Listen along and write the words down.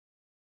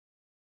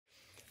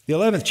The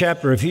 11th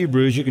chapter of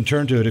Hebrews, you can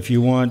turn to it if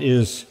you want,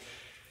 is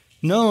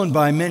known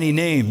by many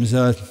names.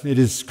 It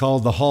is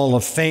called the Hall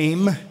of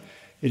Fame.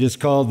 It is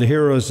called the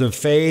Heroes of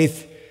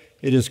Faith.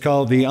 It is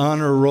called the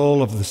Honor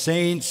Roll of the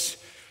Saints.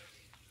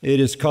 It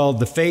is called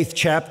the Faith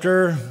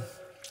Chapter.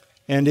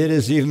 And it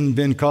has even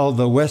been called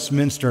the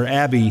Westminster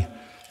Abbey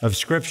of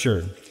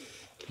Scripture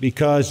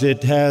because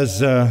it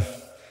has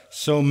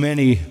so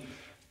many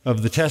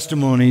of the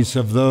testimonies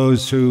of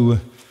those who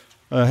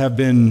have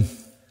been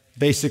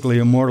basically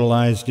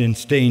immortalized in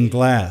stained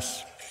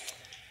glass.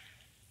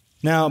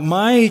 Now,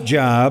 my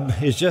job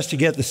is just to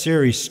get the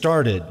series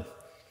started.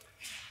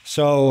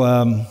 So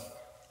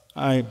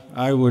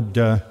I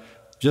would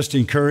just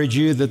encourage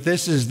you that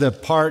this is the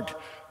part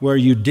where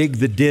you dig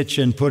the ditch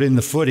and put in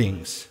the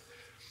footings.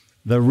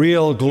 The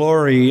real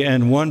glory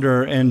and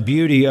wonder and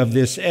beauty of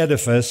this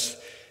edifice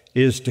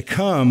is to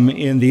come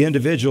in the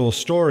individual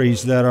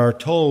stories that are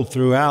told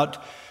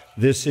throughout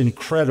this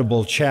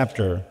incredible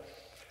chapter.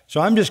 So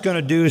I'm just going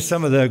to do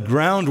some of the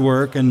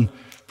groundwork and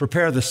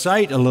prepare the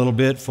site a little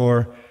bit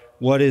for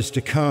what is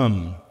to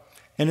come.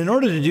 And in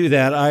order to do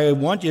that, I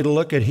want you to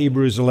look at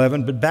Hebrews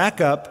 11, but back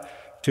up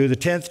to the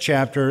 10th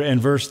chapter and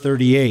verse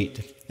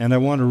 38. And I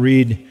want to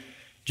read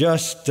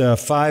just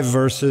 5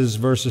 verses,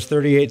 verses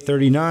 38,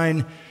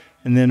 39,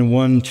 and then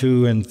 1,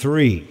 2, and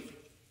 3.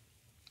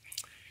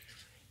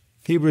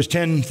 Hebrews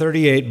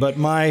 10:38, but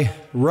my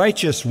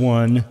righteous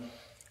one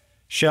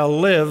shall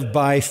live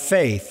by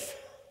faith.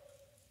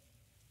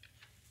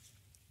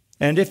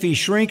 And if he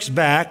shrinks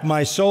back,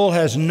 my soul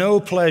has no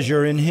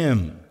pleasure in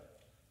him.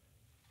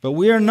 But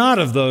we are not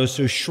of those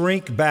who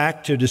shrink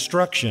back to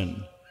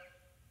destruction,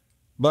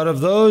 but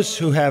of those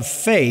who have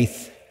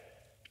faith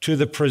to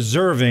the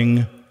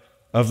preserving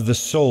of the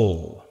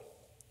soul.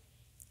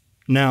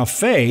 Now,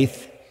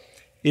 faith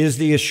is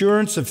the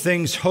assurance of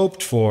things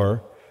hoped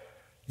for,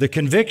 the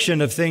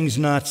conviction of things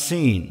not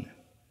seen.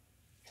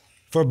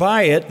 For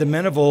by it the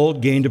men of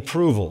old gained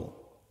approval.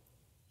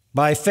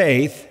 By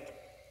faith,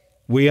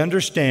 we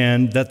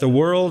understand that the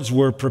worlds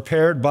were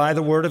prepared by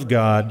the word of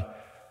God,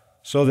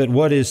 so that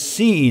what is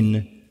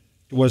seen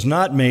was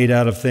not made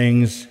out of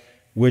things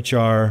which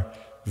are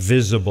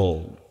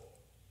visible.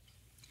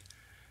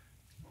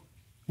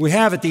 We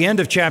have at the end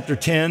of chapter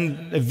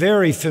 10 a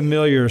very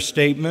familiar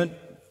statement.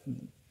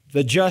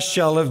 The just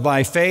shall live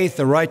by faith,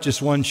 the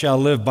righteous one shall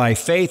live by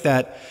faith.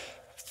 That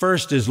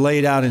first is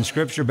laid out in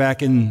Scripture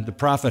back in the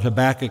prophet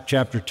Habakkuk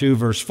chapter 2,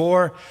 verse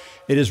 4.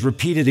 It is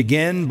repeated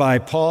again by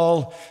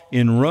Paul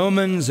in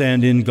Romans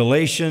and in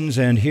Galatians,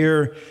 and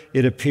here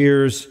it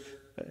appears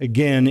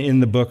again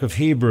in the book of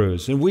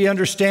Hebrews. And we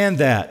understand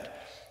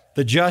that.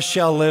 The just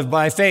shall live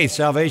by faith.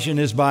 Salvation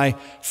is by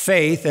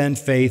faith and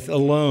faith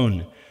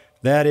alone.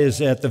 That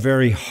is at the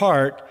very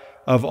heart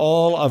of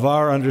all of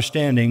our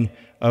understanding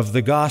of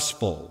the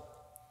gospel.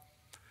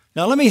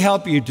 Now let me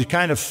help you to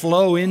kind of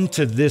flow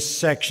into this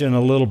section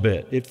a little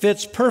bit. It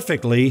fits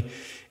perfectly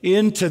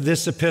into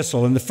this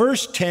epistle. In the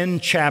first 10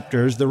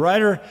 chapters, the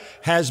writer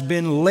has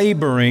been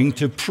laboring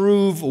to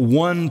prove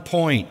one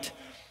point.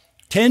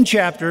 10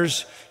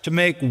 chapters to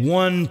make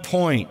one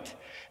point,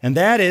 and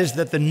that is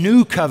that the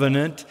new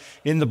covenant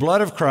in the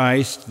blood of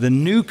Christ, the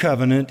new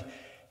covenant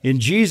in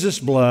Jesus'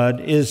 blood,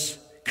 is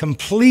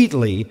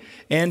completely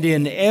and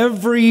in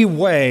every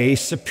way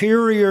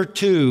superior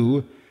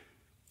to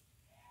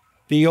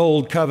the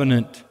old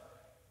covenant,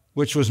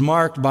 which was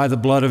marked by the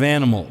blood of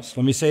animals.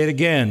 Let me say it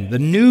again. The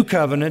new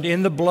covenant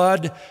in the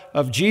blood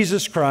of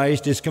Jesus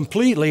Christ is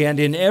completely and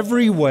in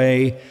every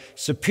way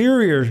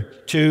superior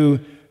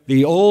to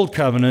the old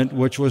covenant,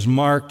 which was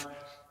marked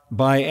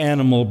by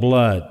animal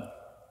blood.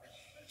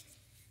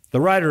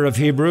 The writer of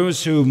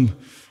Hebrews, whom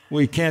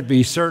we can't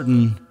be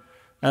certain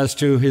as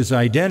to his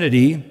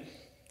identity,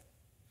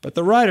 but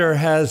the writer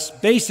has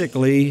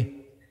basically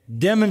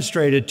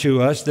demonstrated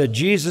to us that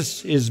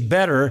Jesus is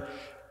better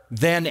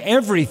than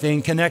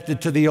everything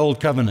connected to the old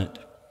covenant.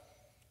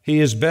 He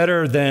is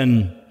better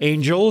than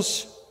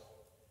angels.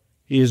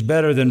 He is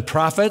better than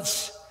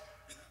prophets.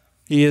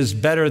 He is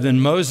better than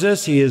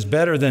Moses. He is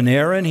better than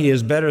Aaron. He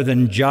is better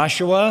than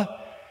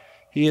Joshua.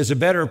 He is a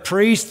better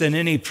priest than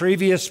any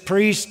previous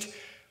priest.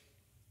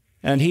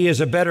 And he is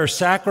a better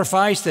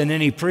sacrifice than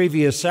any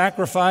previous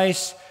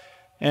sacrifice.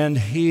 And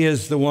he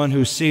is the one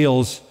who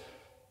seals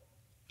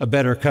a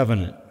better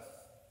covenant.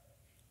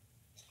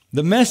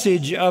 The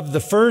message of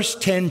the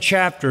first 10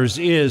 chapters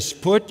is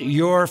put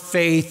your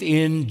faith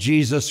in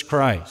Jesus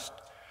Christ.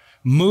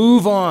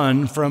 Move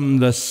on from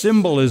the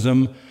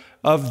symbolism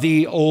of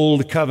the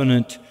old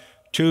covenant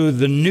to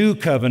the new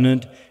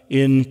covenant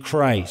in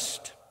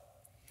Christ.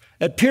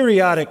 At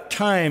periodic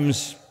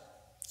times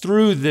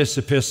through this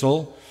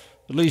epistle,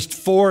 at least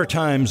 4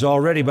 times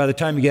already by the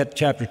time you get to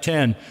chapter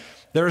 10,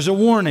 there is a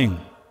warning.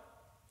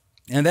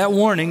 And that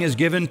warning is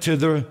given to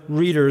the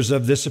readers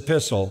of this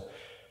epistle.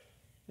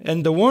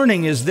 And the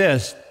warning is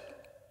this: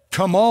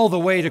 come all the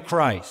way to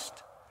Christ.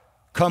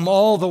 Come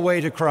all the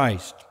way to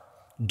Christ.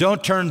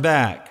 Don't turn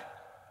back.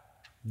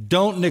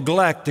 Don't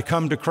neglect to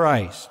come to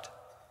Christ.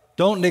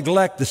 Don't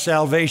neglect the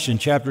salvation,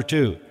 chapter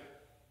 2.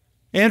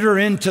 Enter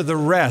into the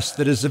rest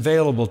that is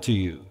available to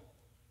you.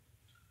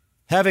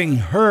 Having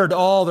heard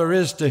all there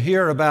is to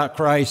hear about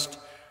Christ,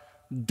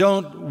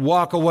 don't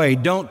walk away,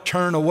 don't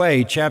turn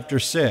away, chapter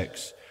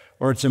 6,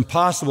 or it's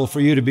impossible for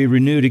you to be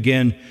renewed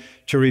again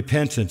to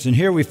repentance. And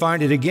here we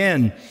find it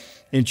again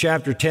in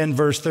chapter 10,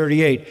 verse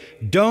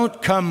 38.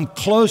 Don't come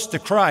close to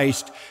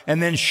Christ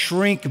and then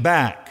shrink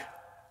back.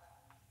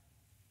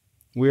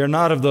 We are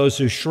not of those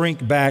who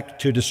shrink back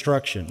to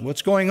destruction.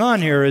 What's going on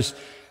here is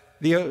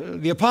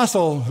the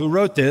apostle who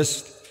wrote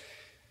this,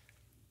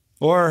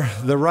 or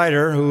the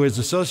writer who is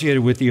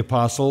associated with the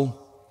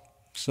apostle,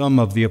 some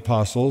of the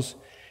apostles,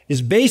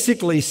 is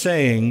basically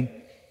saying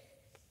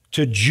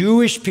to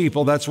Jewish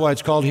people, that's why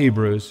it's called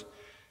Hebrews,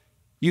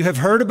 you have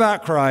heard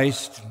about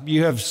Christ,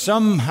 you have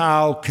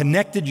somehow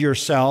connected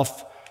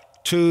yourself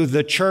to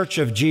the church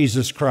of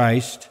Jesus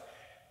Christ,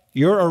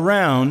 you're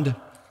around,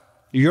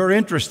 you're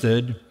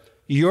interested,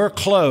 you're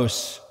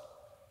close,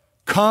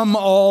 come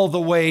all the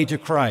way to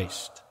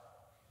Christ.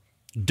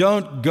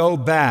 Don't go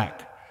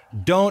back.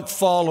 Don't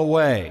fall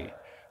away.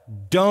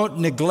 Don't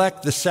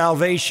neglect the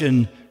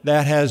salvation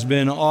that has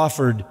been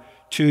offered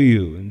to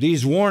you. And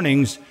these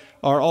warnings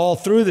are all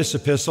through this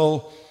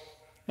epistle,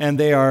 and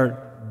they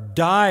are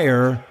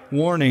dire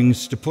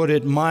warnings, to put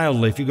it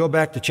mildly. If you go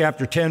back to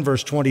chapter 10,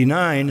 verse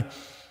 29,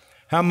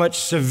 how much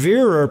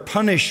severer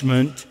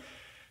punishment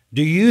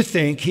do you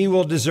think he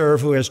will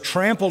deserve who has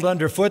trampled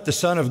underfoot the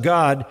Son of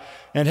God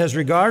and has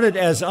regarded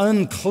as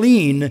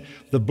unclean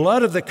the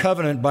blood of the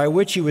covenant by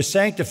which he was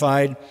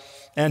sanctified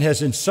and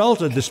has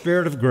insulted the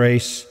Spirit of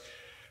grace?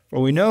 For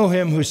we know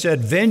him who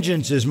said,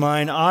 vengeance is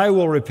mine, I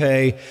will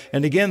repay.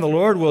 And again, the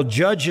Lord will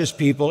judge his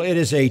people. It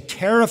is a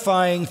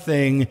terrifying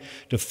thing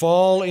to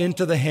fall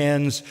into the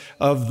hands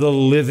of the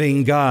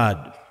living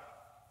God.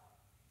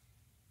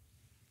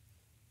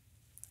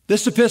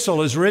 This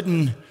epistle is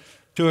written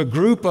to a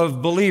group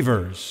of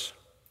believers.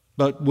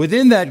 But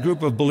within that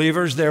group of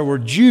believers, there were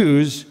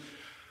Jews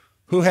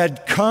who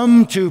had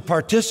come to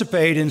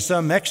participate in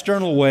some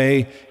external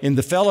way in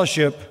the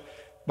fellowship,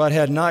 but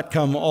had not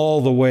come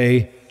all the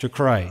way to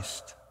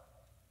Christ.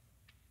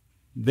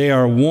 They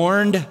are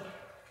warned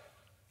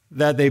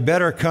that they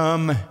better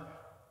come,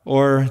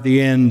 or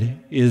the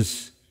end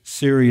is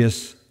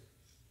serious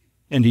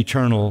and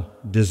eternal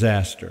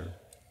disaster.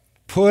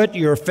 Put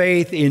your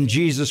faith in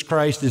Jesus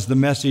Christ is the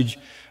message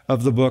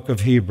of the book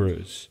of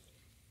Hebrews.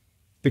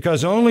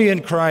 Because only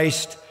in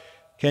Christ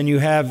can you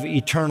have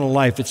eternal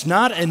life. It's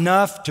not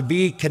enough to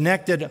be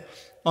connected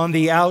on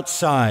the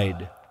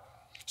outside.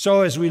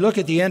 So as we look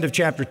at the end of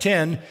chapter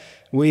 10,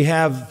 we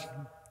have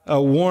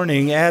a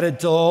warning added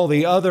to all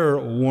the other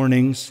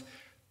warnings.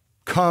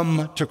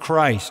 Come to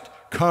Christ.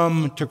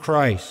 Come to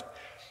Christ.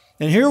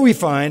 And here we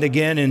find,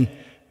 again in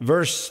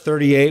verse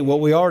 38, what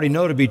we already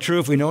know to be true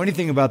if we know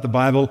anything about the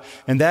Bible,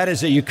 and that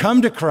is that you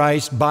come to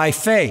Christ by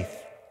faith.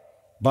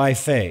 By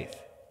faith.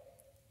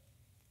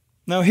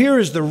 Now here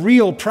is the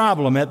real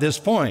problem at this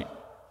point.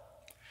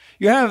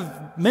 You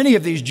have many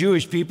of these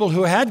Jewish people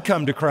who had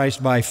come to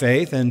Christ by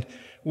faith and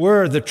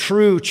were the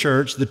true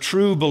church, the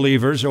true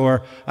believers,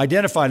 or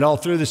identified all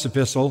through this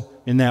epistle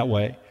in that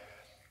way.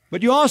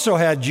 But you also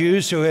had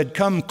Jews who had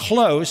come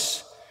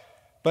close,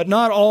 but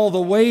not all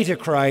the way to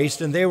Christ,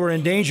 and they were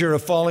in danger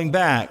of falling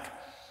back.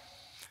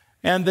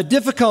 And the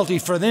difficulty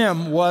for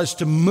them was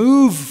to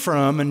move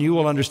from, and you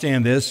will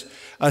understand this,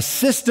 a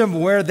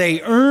system where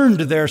they earned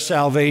their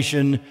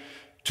salvation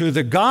to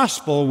the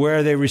gospel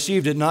where they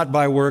received it not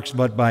by works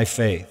but by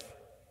faith.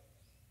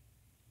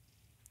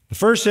 The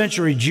first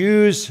century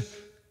Jews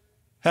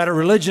had a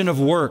religion of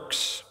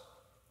works.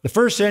 The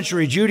first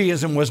century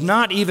Judaism was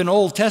not even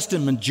Old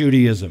Testament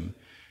Judaism.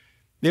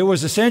 It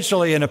was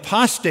essentially an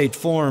apostate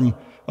form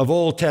of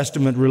Old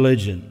Testament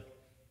religion.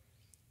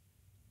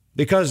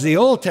 Because the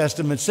Old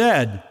Testament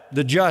said,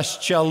 the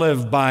just shall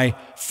live by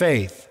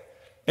faith.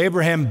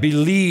 Abraham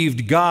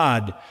believed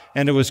God,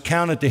 and it was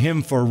counted to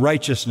him for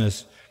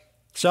righteousness.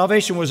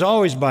 Salvation was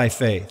always by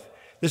faith.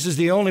 This is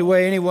the only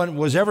way anyone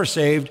was ever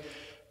saved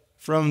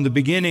from the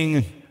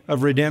beginning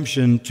of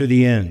redemption to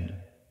the end.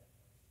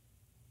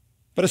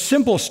 But a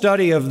simple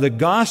study of the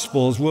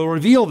Gospels will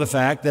reveal the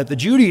fact that the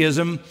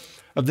Judaism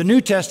of the New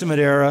Testament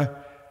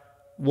era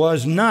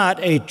was not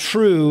a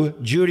true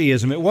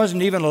Judaism. It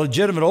wasn't even a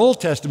legitimate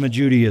Old Testament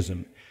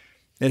Judaism.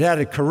 It had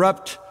a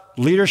corrupt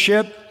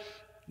leadership.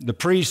 The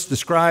priests, the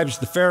scribes,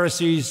 the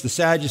Pharisees, the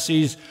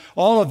Sadducees,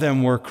 all of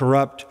them were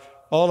corrupt.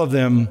 All of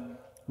them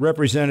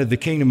represented the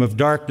kingdom of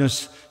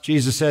darkness.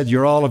 Jesus said,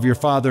 you're all of your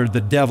father,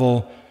 the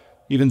devil.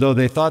 Even though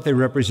they thought they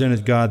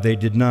represented God, they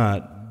did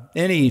not.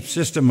 Any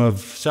system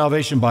of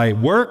salvation by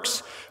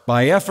works,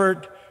 by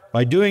effort,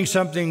 by doing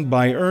something,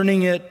 by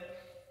earning it,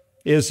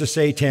 is a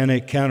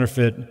satanic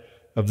counterfeit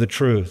of the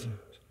truth.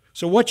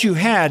 So what you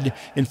had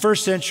in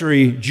first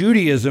century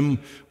Judaism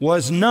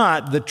was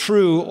not the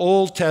true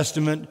Old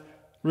Testament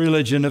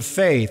religion of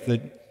faith.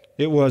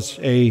 It was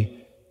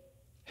a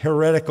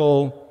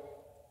heretical,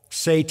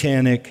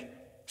 satanic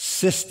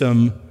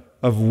system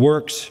of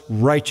works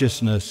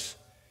righteousness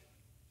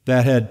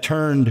that had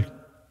turned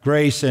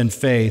grace and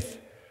faith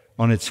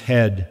on its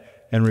head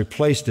and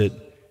replaced it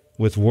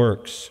with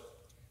works.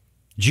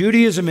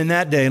 Judaism in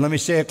that day, let me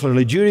say it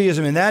clearly,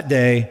 Judaism in that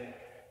day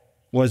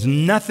was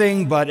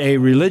nothing but a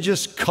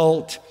religious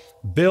cult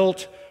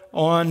built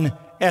on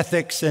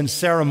ethics and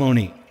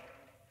ceremony.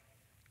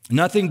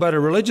 Nothing but a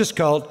religious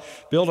cult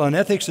built on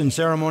ethics and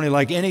ceremony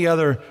like any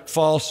other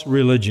false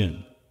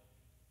religion.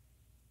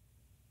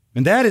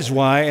 And that is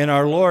why in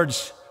our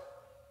Lord's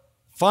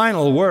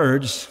final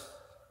words,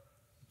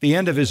 the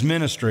end of his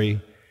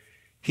ministry,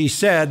 he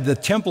said, the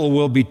temple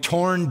will be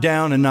torn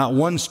down and not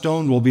one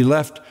stone will be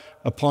left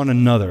upon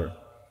another.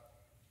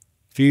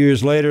 A few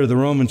years later, the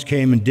Romans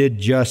came and did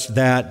just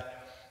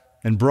that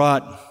and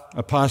brought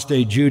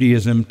apostate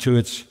Judaism to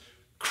its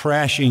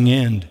crashing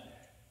end.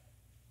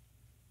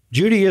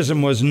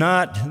 Judaism was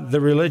not the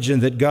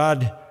religion that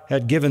God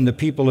had given the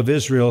people of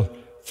Israel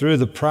through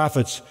the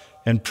prophets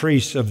and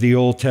priests of the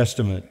Old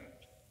Testament.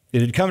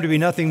 It had come to be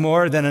nothing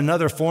more than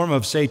another form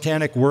of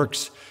satanic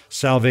works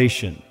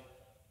salvation.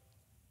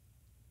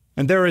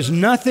 And there is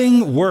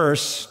nothing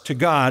worse to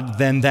God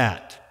than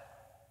that.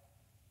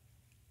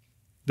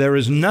 There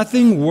is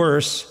nothing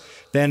worse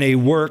than a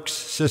works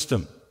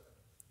system.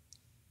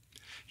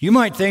 You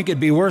might think it'd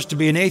be worse to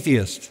be an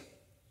atheist.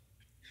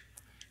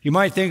 You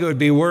might think it would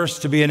be worse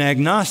to be an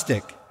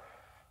agnostic.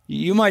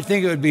 You might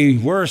think it would be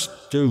worse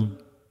to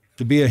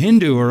be a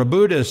Hindu or a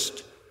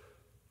Buddhist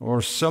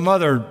or some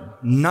other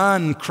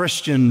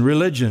non-Christian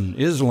religion,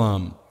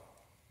 Islam.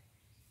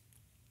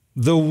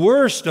 The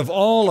worst of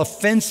all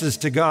offenses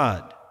to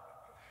God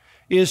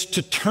is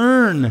to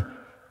turn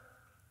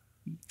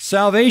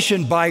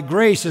salvation by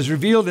grace, as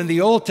revealed in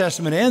the Old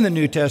Testament and the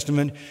New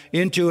Testament,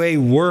 into a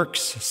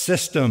works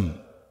system.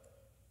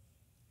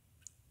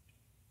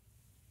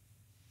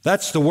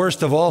 That's the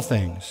worst of all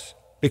things,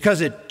 because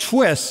it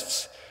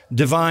twists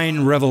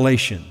divine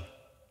revelation.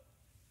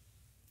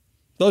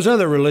 Those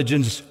other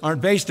religions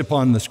aren't based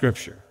upon the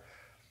Scripture.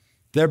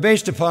 They're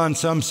based upon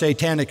some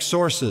satanic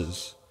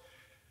sources.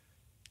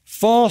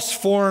 False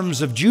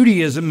forms of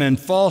Judaism and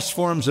false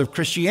forms of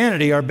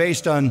Christianity are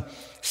based on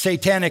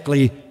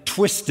satanically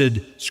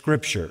twisted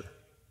Scripture.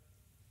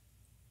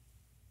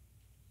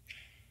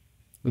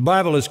 The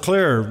Bible is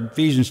clear,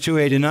 Ephesians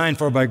 2:8-9,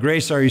 for by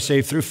grace are you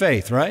saved through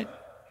faith, right?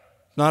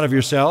 Not of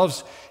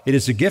yourselves. It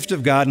is a gift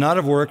of God, not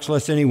of works,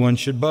 lest anyone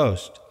should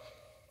boast.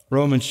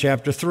 Romans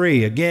chapter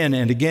 3, again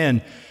and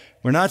again.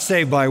 We're not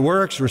saved by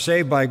works, we're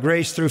saved by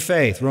grace through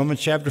faith. Romans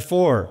chapter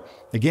 4,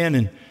 again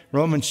in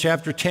Romans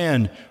chapter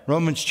 10,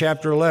 Romans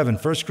chapter 11,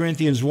 1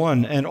 Corinthians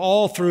 1, and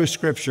all through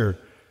Scripture.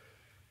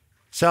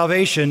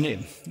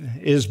 Salvation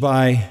is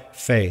by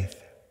faith.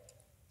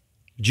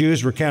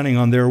 Jews were counting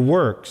on their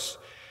works.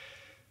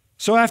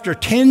 So after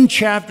 10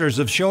 chapters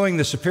of showing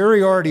the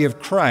superiority of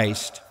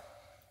Christ,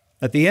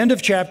 at the end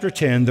of chapter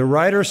 10, the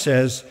writer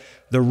says,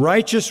 the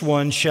righteous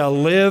one shall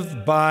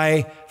live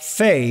by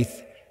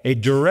faith, a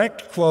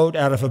direct quote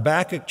out of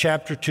Habakkuk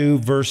chapter 2,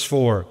 verse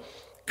 4.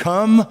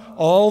 Come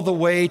all the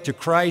way to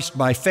Christ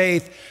by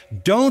faith.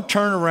 Don't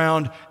turn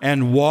around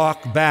and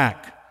walk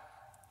back.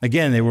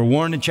 Again, they were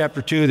warned in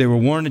chapter 2, they were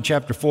warned in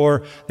chapter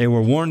 4, they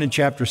were warned in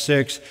chapter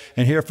 6,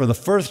 and here for the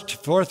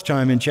fourth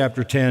time in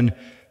chapter 10,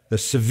 the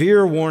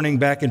severe warning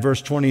back in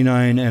verse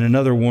 29 and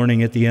another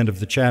warning at the end of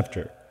the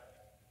chapter.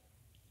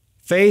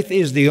 Faith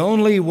is the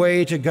only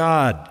way to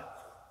God.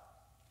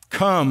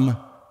 Come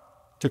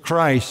to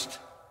Christ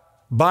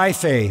by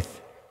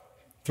faith.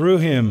 Through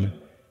Him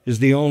is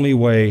the only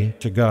way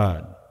to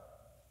God.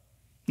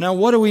 Now,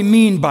 what do we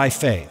mean by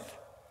faith?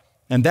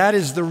 And that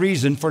is the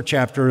reason for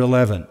chapter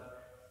 11.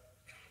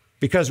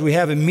 Because we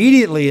have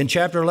immediately in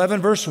chapter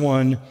 11, verse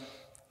 1,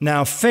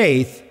 now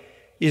faith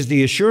is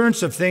the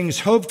assurance of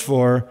things hoped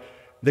for,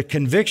 the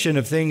conviction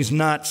of things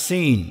not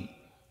seen.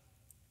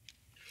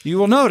 You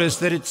will notice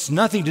that it's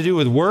nothing to do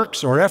with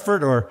works or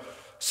effort or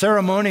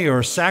ceremony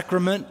or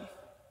sacrament.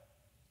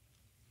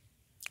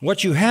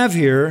 What you have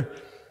here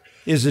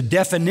is a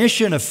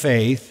definition of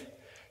faith,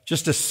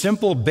 just a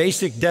simple,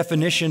 basic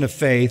definition of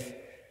faith.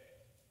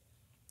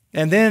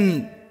 And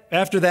then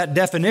after that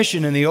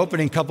definition in the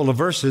opening couple of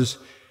verses,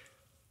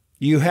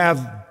 you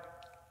have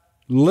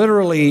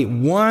literally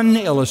one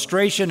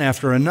illustration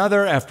after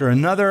another, after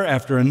another,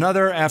 after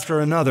another, after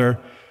another,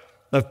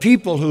 of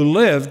people who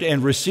lived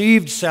and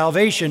received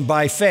salvation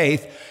by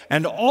faith,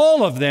 and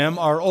all of them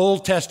are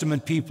Old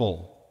Testament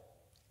people.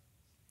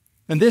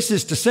 And this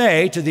is to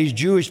say to these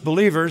Jewish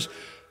believers,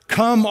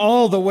 come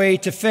all the way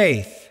to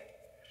faith.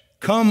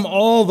 Come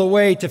all the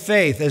way to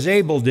faith, as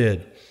Abel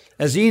did,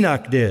 as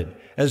Enoch did,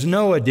 as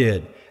Noah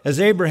did, as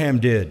Abraham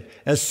did,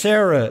 as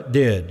Sarah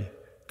did.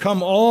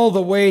 Come all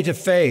the way to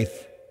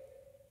faith,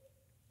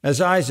 as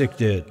Isaac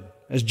did,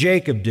 as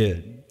Jacob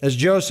did, as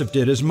Joseph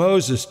did, as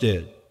Moses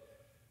did.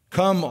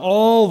 Come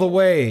all the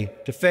way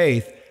to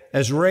faith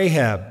as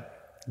Rahab,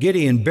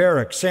 Gideon,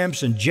 Barak,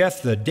 Samson,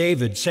 Jephthah,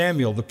 David,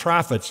 Samuel, the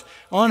prophets,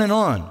 on and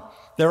on.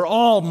 They're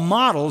all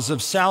models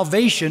of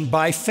salvation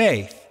by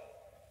faith.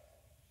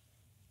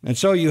 And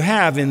so you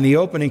have in the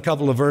opening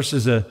couple of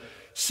verses a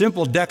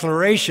simple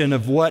declaration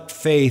of what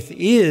faith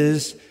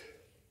is,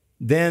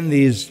 then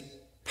these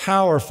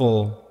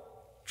powerful,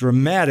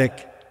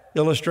 dramatic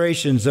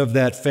illustrations of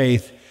that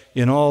faith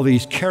in all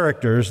these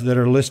characters that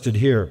are listed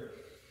here.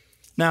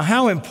 Now,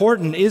 how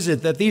important is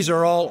it that these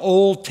are all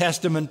Old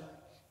Testament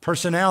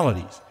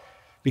personalities?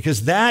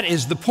 Because that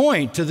is the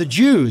point to the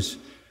Jews.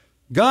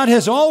 God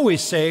has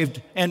always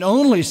saved and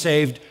only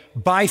saved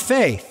by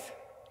faith.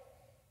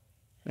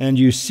 And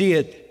you see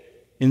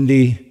it in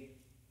the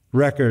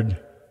record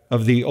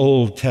of the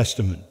Old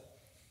Testament.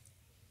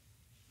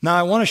 Now,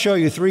 I want to show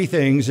you three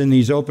things in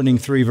these opening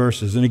three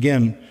verses. And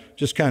again,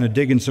 just kind of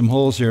digging some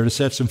holes here to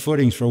set some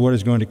footings for what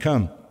is going to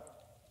come.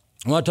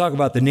 I want to talk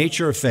about the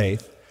nature of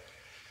faith,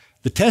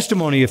 the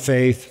testimony of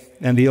faith,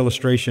 and the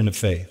illustration of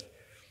faith.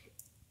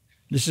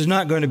 This is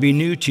not going to be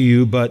new to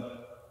you,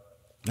 but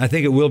I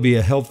think it will be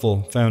a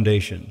helpful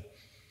foundation.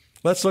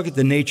 Let's look at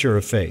the nature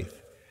of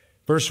faith.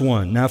 Verse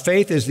 1, now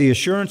faith is the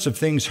assurance of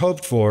things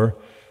hoped for,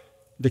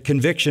 the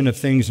conviction of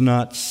things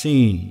not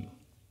seen.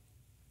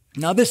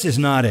 Now, this is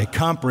not a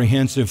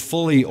comprehensive,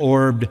 fully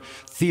orbed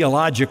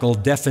theological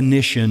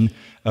definition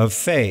of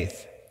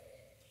faith,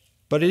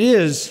 but it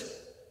is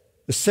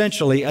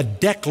essentially a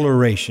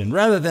declaration.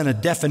 Rather than a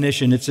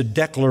definition, it's a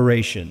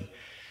declaration.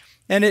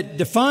 And it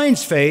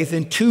defines faith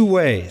in two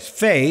ways.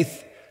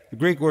 Faith, the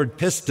Greek word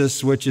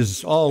pistis, which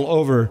is all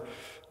over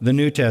the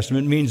New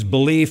Testament, means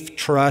belief,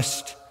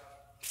 trust,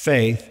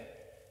 faith.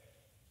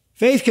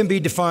 Faith can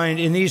be defined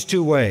in these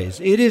two ways.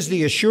 It is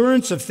the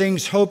assurance of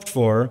things hoped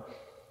for,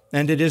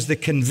 and it is the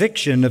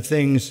conviction of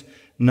things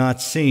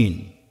not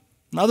seen.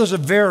 Now, those are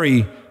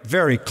very,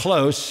 very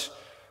close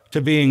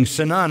to being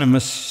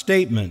synonymous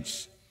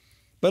statements.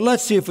 But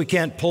let's see if we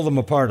can't pull them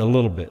apart a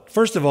little bit.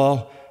 First of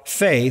all,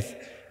 faith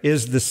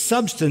is the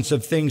substance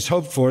of things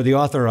hoped for. The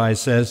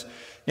Authorized says,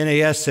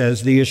 NAS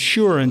says, the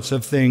assurance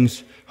of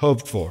things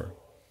hoped for.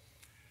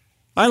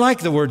 I like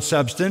the word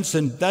substance,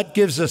 and that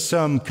gives us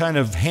some kind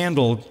of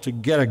handle to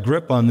get a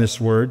grip on this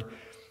word.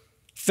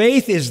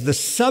 Faith is the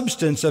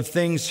substance of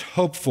things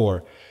hoped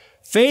for.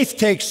 Faith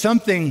takes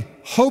something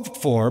hoped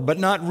for but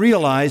not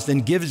realized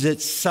and gives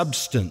it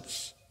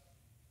substance.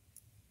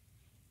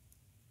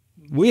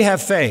 We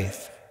have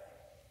faith,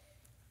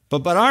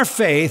 but our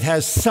faith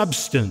has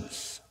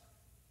substance.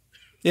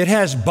 It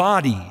has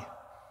body.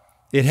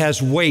 It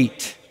has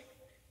weight.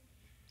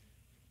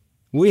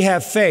 We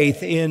have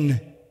faith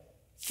in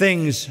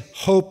things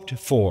hoped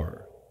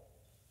for,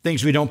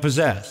 things we don't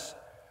possess,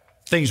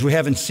 things we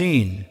haven't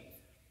seen,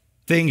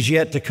 things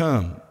yet to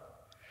come.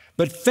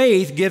 But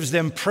faith gives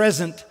them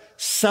present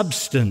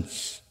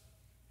substance,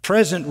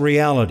 present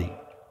reality.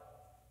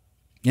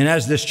 And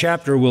as this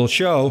chapter will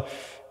show,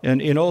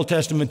 and in Old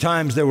Testament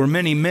times there were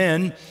many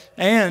men,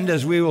 and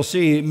as we will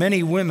see,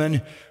 many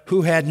women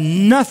who had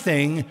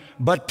nothing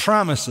but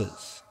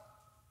promises.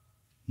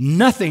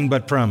 Nothing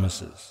but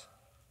promises.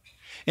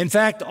 In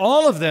fact,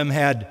 all of them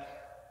had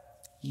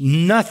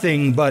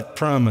nothing but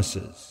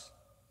promises.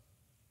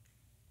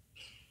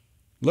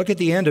 Look at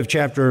the end of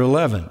chapter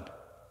 11,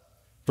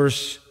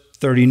 verse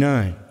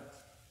 39.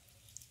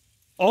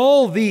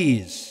 All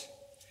these,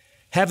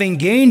 having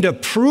gained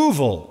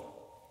approval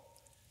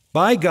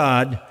by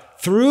God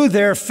through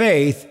their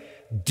faith,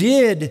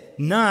 did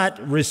not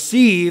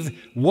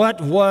receive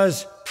what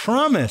was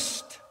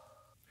promised,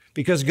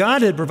 because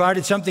God had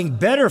provided something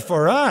better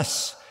for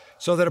us,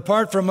 so that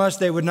apart from us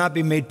they would not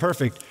be made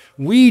perfect.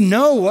 We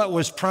know what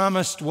was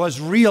promised was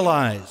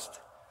realized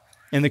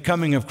in the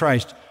coming of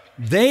Christ.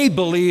 They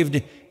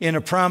believed in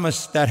a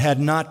promise that had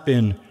not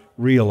been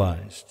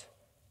realized.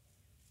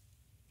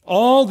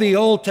 All the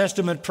Old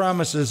Testament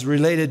promises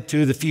related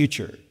to the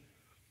future.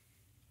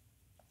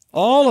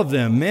 All of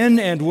them, men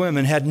and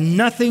women, had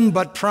nothing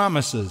but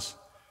promises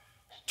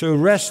to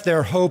rest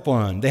their hope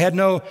on. They had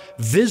no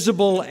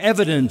visible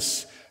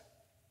evidence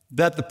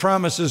that the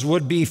promises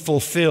would be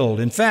fulfilled.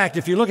 In fact,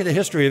 if you look at the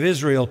history of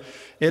Israel,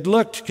 it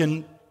looked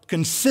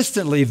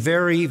consistently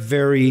very,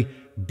 very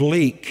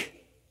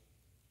bleak.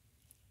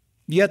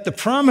 Yet the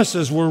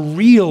promises were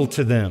real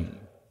to them.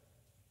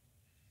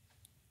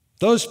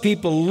 Those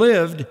people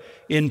lived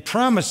in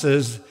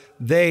promises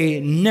they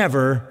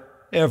never,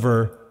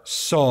 ever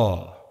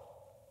saw.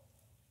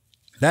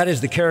 That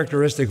is the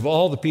characteristic of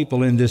all the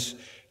people in this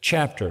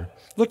chapter.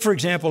 Look, for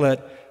example,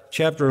 at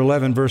chapter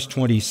 11, verse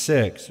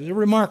 26. There's a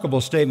remarkable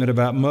statement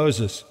about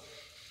Moses.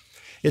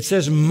 It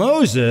says,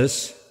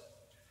 Moses,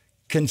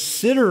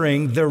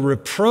 considering the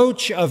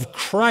reproach of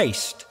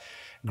Christ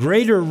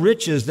greater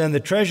riches than the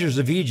treasures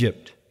of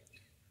Egypt,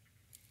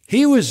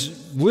 he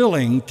was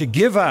willing to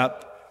give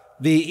up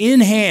the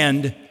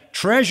in-hand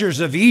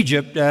treasures of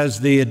Egypt as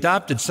the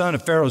adopted son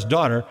of Pharaoh's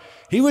daughter.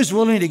 He was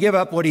willing to give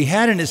up what he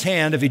had in his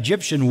hand of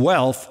Egyptian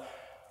wealth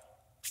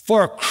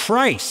for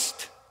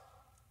Christ.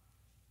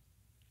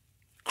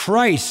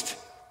 Christ,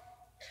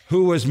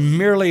 who was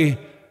merely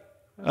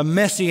a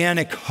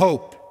messianic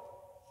hope.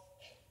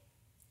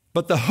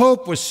 But the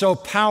hope was so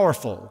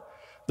powerful,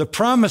 the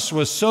promise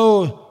was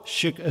so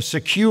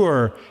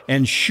secure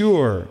and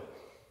sure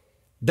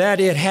that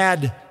it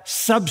had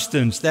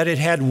substance, that it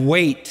had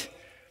weight,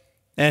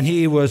 and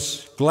he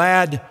was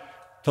glad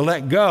to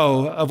let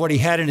go of what he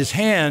had in his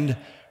hand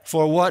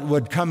for what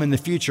would come in the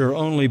future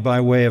only by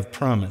way of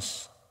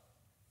promise.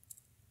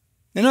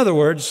 In other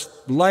words,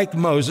 like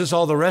Moses,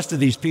 all the rest of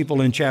these people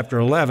in chapter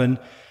 11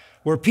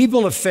 were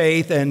people of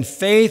faith, and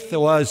faith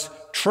was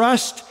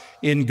trust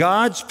in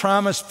God's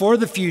promise for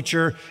the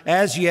future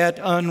as yet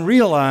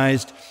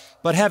unrealized,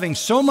 but having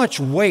so much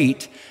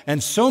weight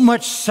and so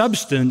much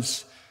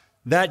substance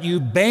that you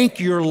bank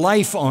your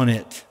life on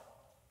it.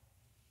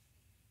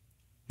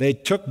 They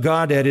took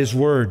God at His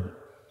word.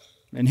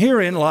 And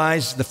herein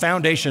lies the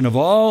foundation of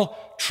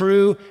all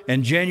true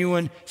and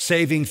genuine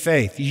saving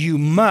faith. You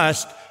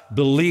must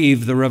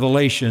believe the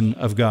revelation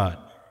of God.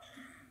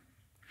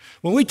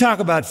 When we talk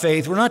about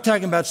faith, we're not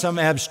talking about some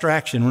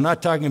abstraction. We're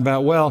not talking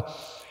about, well,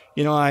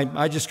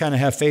 I just kind of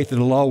have faith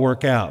it'll all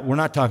work out. We're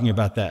not talking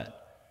about that.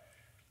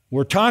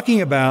 We're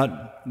talking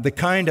about the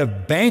kind of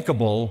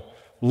bankable,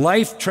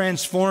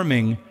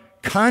 life-transforming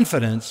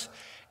confidence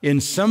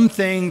in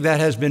something that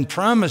has been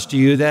promised to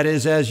you that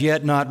is as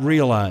yet not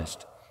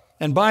realized.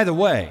 And by the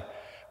way,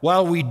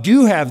 while we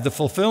do have the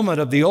fulfillment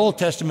of the Old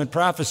Testament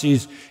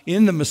prophecies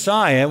in the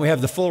Messiah, we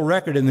have the full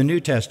record in the New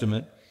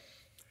Testament,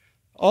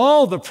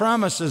 all the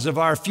promises of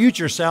our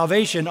future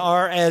salvation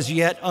are as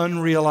yet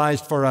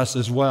unrealized for us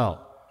as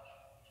well.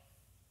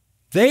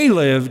 They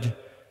lived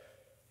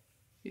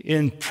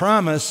in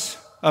promise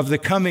of the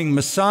coming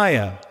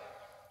Messiah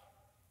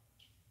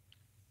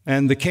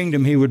and the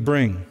kingdom He would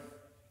bring.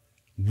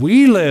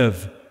 We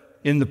live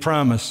in the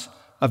promise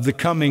of the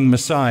coming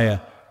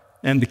Messiah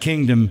and the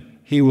kingdom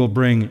He will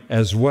bring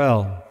as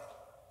well.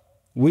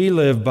 We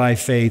live by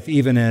faith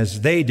even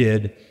as they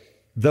did,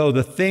 though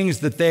the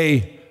things that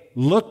they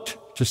looked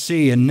to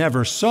see and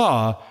never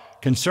saw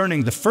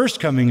concerning the first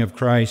coming of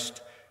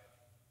Christ,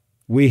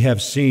 we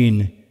have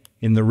seen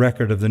in the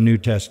record of the New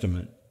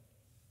Testament.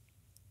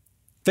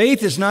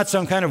 Faith is not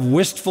some kind of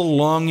wistful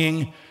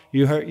longing.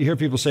 You hear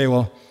people say,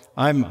 well,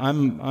 I'm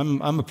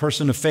a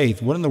person of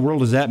faith. What in the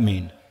world does that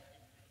mean?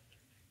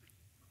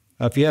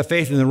 If you have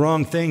faith in the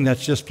wrong thing,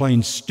 that's just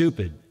plain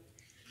stupid.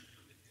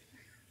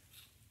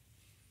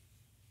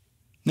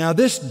 Now,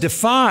 this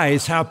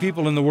defies how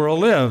people in the world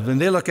live.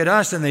 And they look at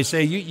us and they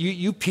say,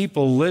 you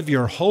people live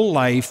your whole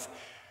life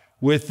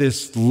with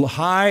this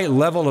high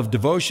level of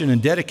devotion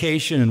and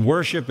dedication and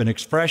worship and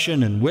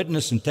expression and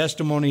witness and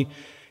testimony,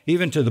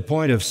 even to the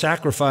point of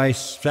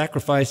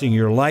sacrificing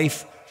your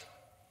life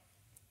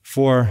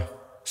for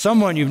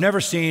someone you've never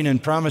seen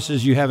and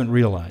promises you haven't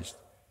realized.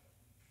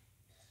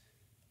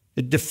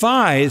 It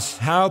defies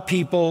how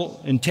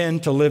people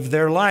intend to live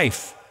their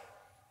life.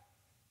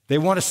 They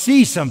want to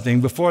see something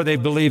before they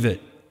believe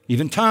it.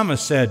 Even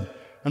Thomas said,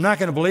 I'm not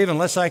going to believe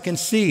unless I can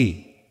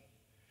see.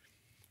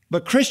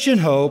 But Christian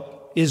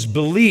hope is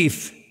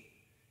belief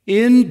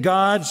in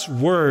God's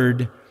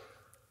word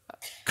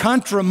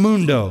contra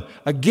mundo,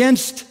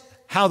 against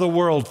how the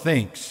world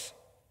thinks.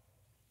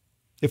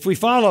 If we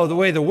follow the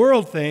way the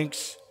world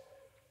thinks,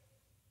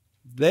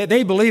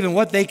 they believe in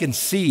what they can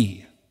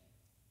see.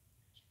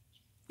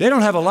 They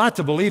don't have a lot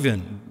to believe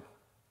in.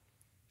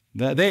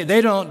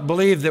 They don't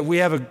believe that we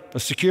have a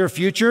secure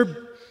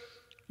future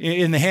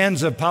in the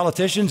hands of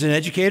politicians and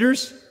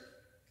educators.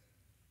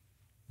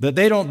 That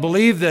they don't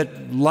believe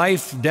that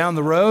life down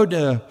the road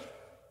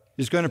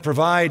is going to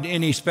provide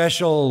any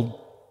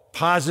special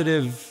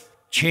positive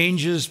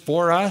changes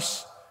for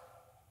us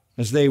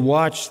as they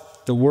watch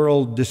the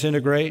world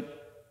disintegrate.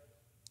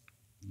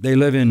 They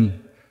live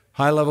in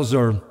high levels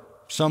or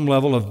some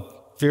level of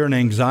fear and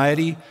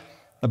anxiety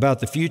about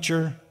the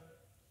future.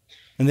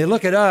 And they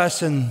look at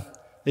us and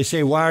they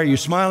say, why are you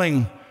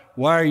smiling?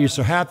 Why are you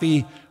so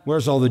happy?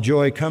 Where's all the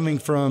joy coming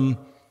from?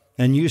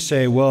 And you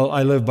say, well,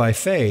 I live by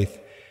faith.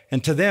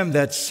 And to them,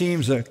 that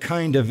seems a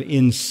kind of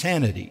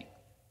insanity.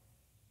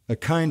 A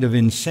kind of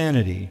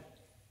insanity.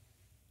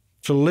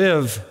 To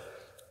live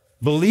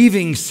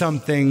believing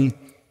something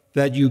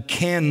that you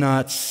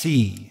cannot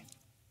see.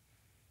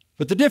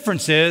 But the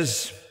difference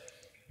is,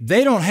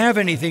 they don't have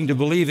anything to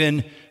believe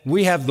in.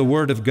 We have the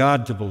Word of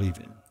God to believe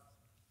in.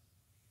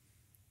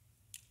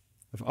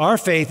 If our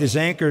faith is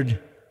anchored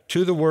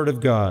to the Word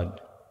of God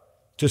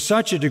to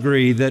such a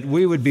degree that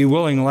we would be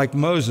willing, like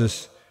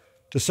Moses,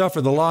 to suffer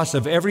the loss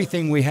of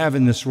everything we have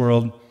in this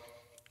world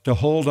to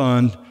hold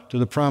on to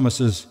the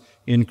promises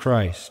in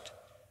Christ.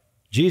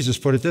 Jesus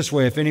put it this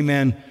way, if any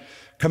man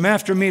come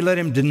after me, let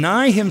him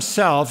deny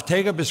himself,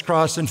 take up his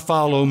cross, and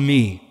follow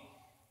me.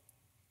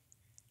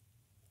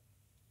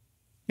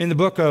 In the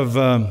book of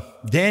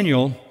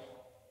Daniel,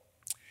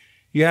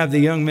 you have the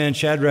young men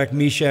Shadrach,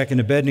 Meshach,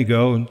 and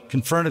Abednego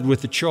confronted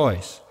with the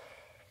choice.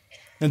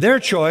 And their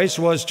choice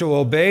was to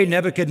obey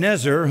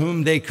Nebuchadnezzar,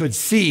 whom they could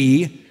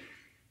see,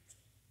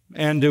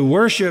 and to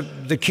worship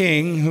the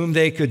king, whom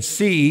they could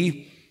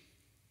see,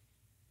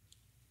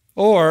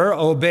 or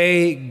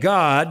obey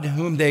God,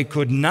 whom they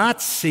could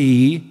not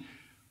see,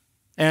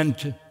 and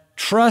to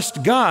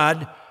trust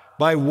God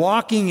by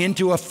walking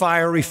into a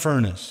fiery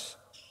furnace.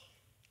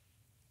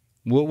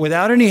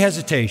 Without any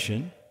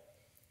hesitation,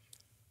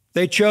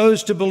 They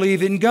chose to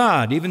believe in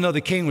God, even though the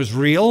king was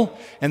real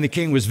and the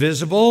king was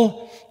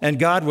visible and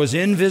God was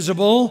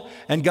invisible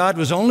and God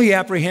was only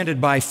apprehended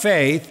by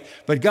faith,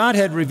 but God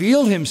had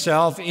revealed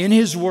himself in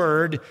his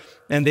word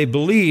and they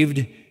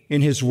believed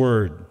in his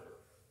word.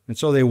 And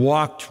so they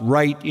walked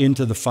right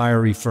into the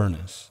fiery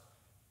furnace.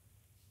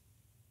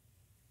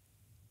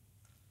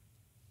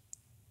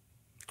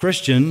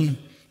 Christian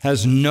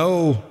has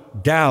no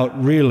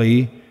doubt,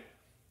 really,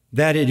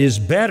 that it is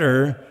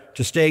better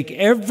to stake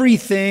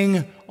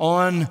everything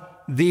on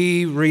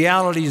the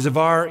realities of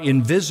our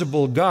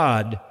invisible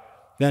God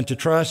than to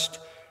trust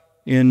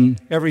in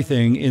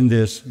everything in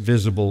this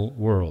visible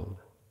world.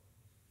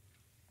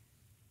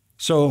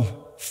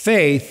 So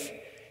faith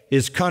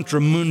is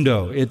contra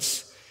mundo.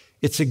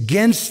 It's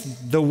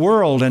against the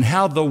world and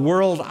how the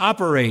world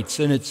operates,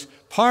 and it's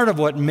part of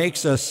what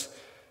makes us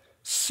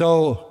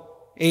so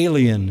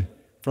alien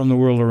from the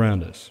world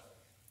around us.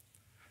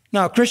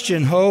 Now,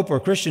 Christian hope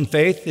or Christian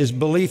faith is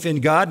belief in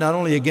God not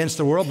only against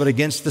the world, but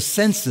against the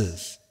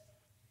senses.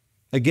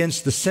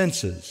 Against the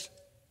senses.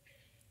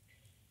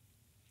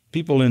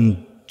 People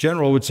in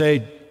general would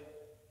say,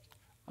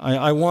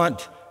 I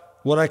want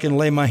what I can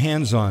lay my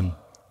hands on.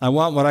 I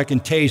want what I can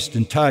taste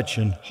and touch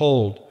and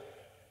hold.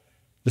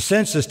 The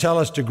senses tell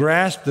us to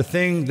grasp the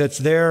thing that's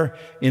there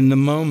in the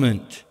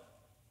moment.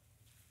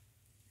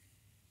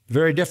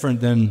 Very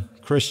different than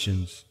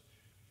Christians.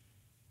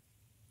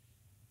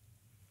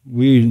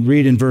 We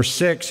read in verse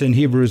 6 in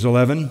Hebrews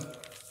 11,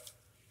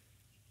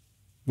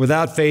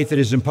 without faith it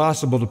is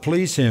impossible to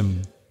please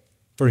him,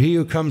 for he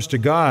who comes to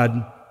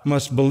God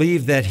must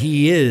believe that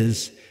he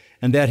is,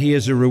 and that he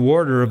is a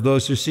rewarder of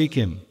those who seek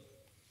him.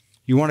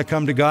 You want to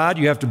come to God,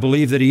 you have to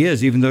believe that he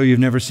is, even though you've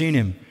never seen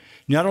him.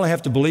 You not only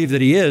have to believe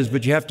that he is,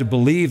 but you have to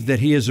believe that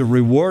he is a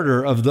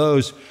rewarder of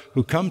those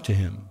who come to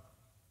him.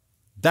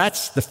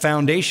 That's the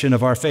foundation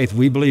of our faith.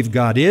 We believe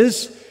God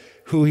is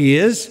who he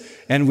is,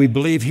 and we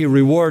believe he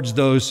rewards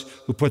those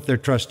who put their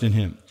trust in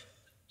him.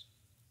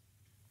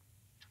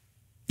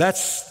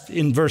 That's,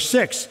 in verse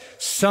 6,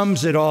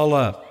 sums it all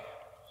up.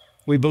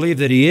 We believe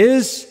that he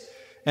is,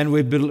 and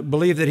we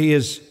believe that he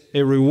is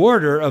a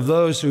rewarder of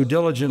those who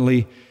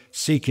diligently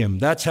seek him.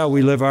 That's how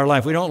we live our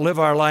life. We don't live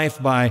our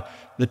life by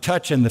the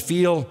touch and the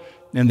feel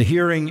and the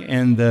hearing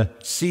and the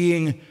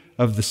seeing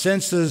of the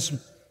senses,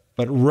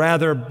 but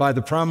rather by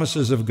the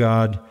promises of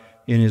God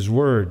in his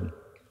word.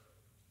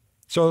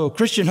 So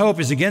Christian hope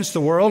is against the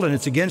world and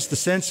it's against the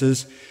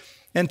senses.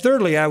 And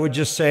thirdly, I would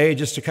just say,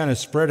 just to kind of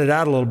spread it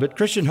out a little bit,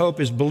 Christian hope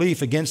is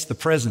belief against the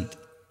present.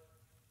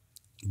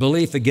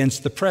 Belief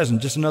against the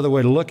present, just another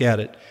way to look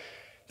at it.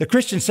 The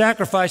Christian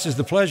sacrifices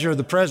the pleasure of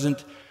the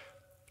present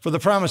for the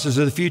promises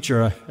of the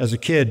future. As a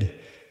kid,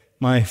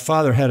 my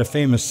father had a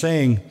famous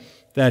saying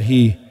that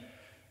he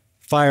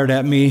fired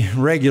at me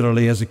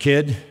regularly as a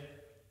kid.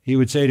 He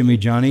would say to me,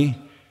 "Johnny,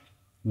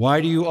 why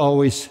do you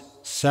always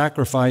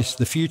sacrifice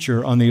the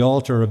future on the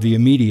altar of the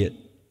immediate?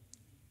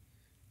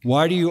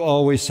 Why do you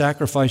always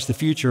sacrifice the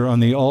future on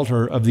the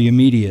altar of the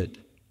immediate?"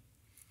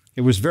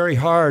 It was very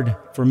hard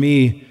for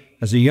me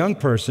as a young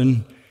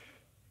person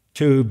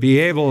to be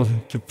able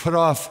to put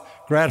off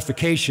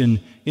gratification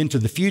into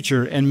the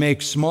future and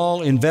make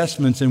small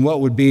investments in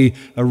what would be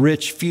a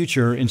rich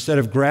future instead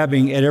of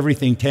grabbing at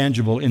everything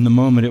tangible in the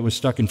moment it was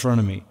stuck in front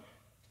of me.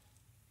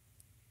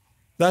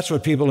 That's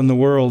what people in the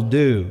world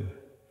do.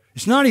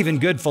 It's not even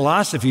good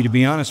philosophy, to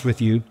be honest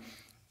with you.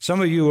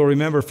 Some of you will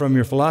remember from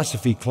your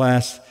philosophy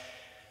class,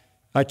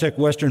 I took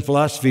Western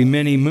philosophy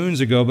many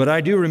moons ago, but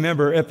I do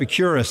remember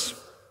Epicurus.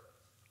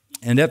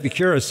 And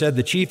Epicurus said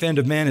the chief end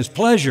of man is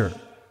pleasure.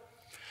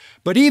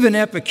 But even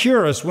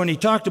Epicurus, when he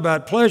talked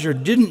about pleasure,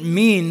 didn't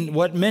mean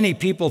what many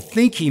people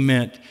think he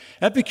meant.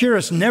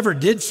 Epicurus never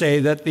did say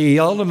that the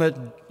ultimate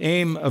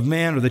aim of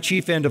man or the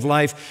chief end of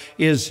life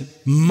is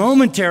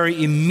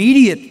momentary,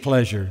 immediate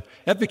pleasure.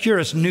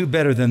 Epicurus knew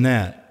better than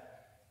that.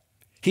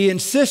 He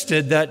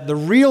insisted that the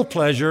real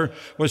pleasure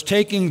was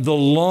taking the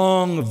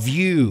long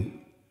view.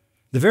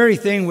 The very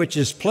thing which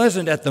is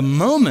pleasant at the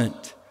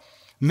moment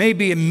may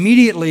be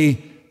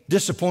immediately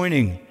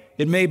disappointing.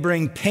 It may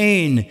bring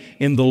pain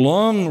in the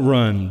long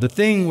run. The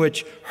thing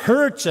which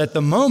hurts at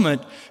the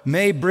moment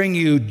may bring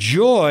you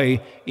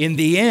joy in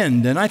the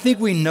end. And I think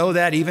we know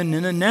that even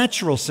in a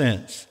natural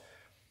sense.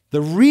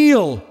 The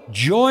real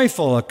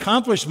joyful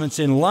accomplishments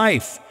in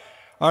life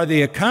are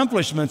the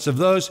accomplishments of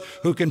those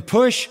who can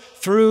push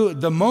through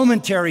the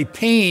momentary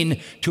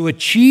pain to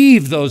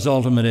achieve those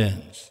ultimate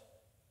ends.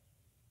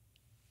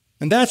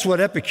 And that's what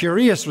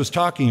Epicurus was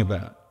talking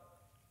about.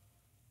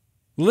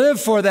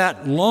 Live for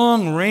that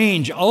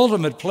long-range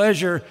ultimate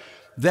pleasure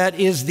that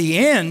is the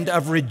end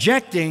of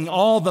rejecting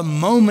all the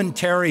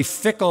momentary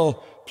fickle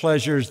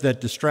pleasures that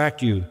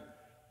distract you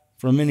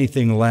from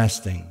anything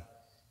lasting.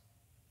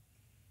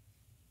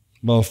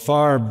 Well,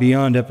 far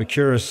beyond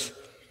Epicurus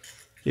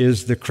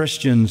is the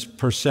Christian's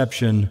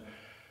perception,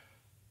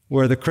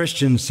 where the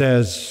Christian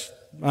says,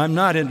 I'm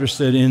not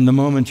interested in the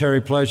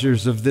momentary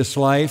pleasures of this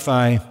life.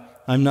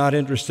 I'm not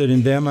interested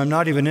in them. I'm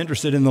not even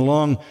interested in the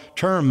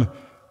long-term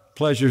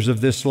pleasures of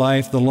this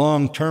life, the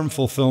long-term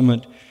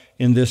fulfillment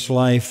in this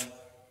life.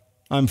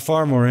 I'm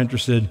far more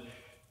interested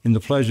in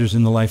the pleasures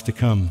in the life to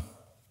come.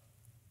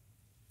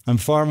 I'm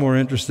far more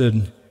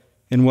interested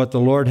in what the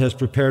Lord has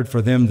prepared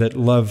for them that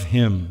love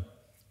Him.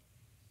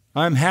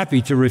 I'm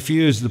happy to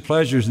refuse the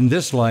pleasures in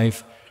this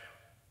life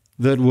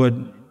that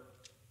would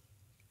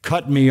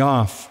cut me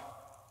off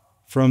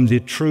from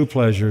the true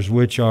pleasures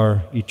which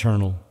are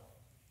eternal.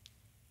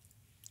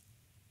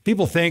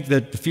 People think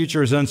that the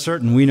future is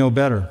uncertain. We know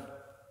better.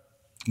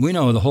 We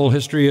know the whole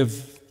history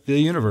of the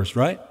universe,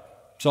 right?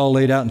 It's all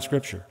laid out in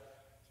Scripture.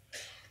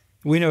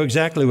 We know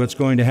exactly what's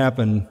going to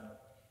happen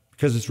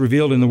because it's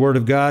revealed in the Word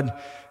of God,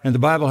 and the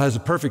Bible has a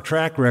perfect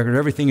track record.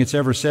 Everything it's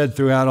ever said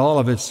throughout all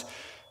of its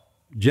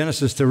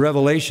Genesis to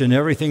Revelation,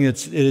 everything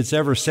it's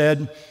ever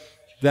said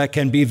that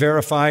can be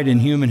verified in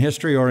human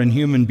history or in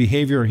human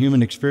behavior or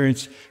human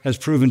experience has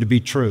proven to be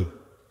true.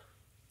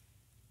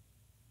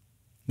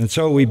 And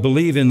so we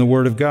believe in the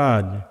Word of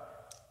God,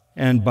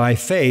 and by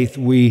faith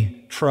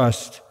we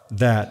trust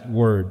that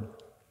Word.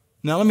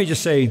 Now let me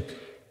just say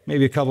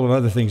maybe a couple of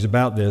other things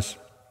about this.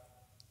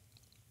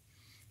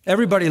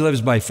 Everybody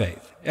lives by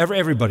faith.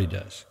 Everybody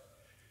does.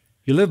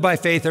 You live by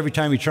faith every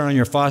time you turn on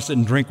your faucet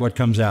and drink what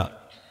comes out.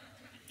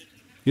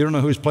 You don't know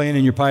who's playing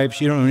in your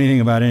pipes. You don't know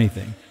anything about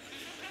anything.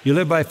 You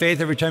live by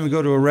faith every time you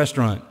go to a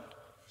restaurant.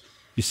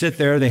 You sit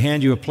there, they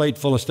hand you a plate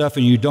full of stuff,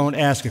 and you don't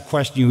ask a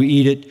question, you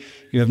eat it.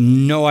 You have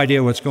no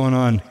idea what's going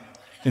on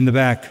in the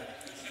back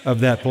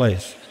of that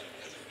place.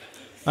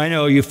 I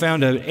know you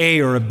found an A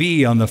or a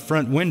B on the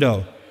front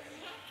window.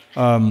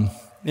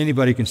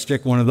 Anybody can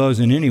stick one of those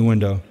in any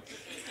window.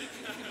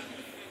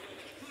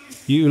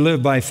 You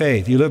live by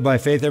faith. You live by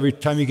faith every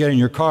time you get in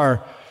your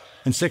car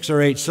and 6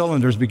 or 8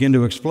 cylinders begin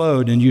to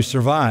explode and you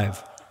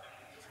survive.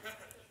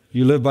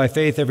 You live by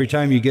faith every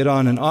time you get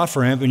on an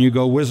off-ramp and you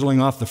go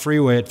whistling off the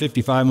freeway at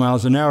 55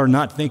 miles an hour,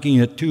 not thinking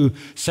that 2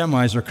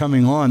 semis are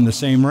coming on the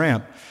same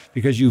ramp,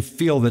 because you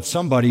feel that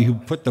somebody who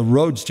put the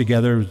roads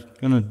together is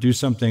going to do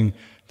something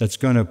that's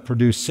going to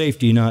produce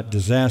safety, not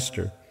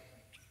disaster.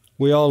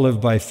 We all live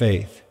by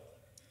faith.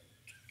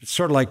 It's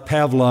sort of like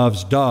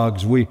Pavlov's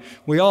dogs.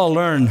 We all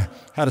learn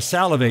how to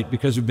salivate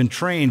because we've been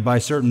trained by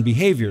certain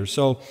behaviors.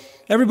 So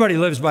everybody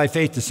lives by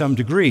faith to some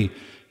degree.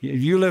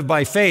 You live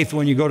by faith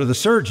when you go to the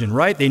surgeon,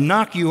 right? They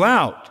knock you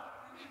out.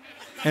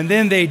 And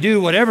then they do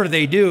whatever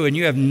they do, and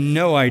you have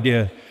no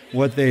idea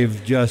what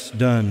they've just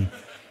done.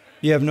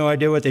 You have no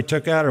idea what they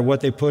took out or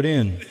what they put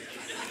in.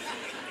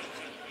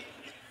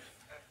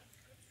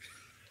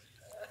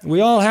 We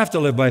all have to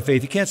live by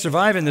faith. You can't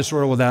survive in this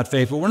world without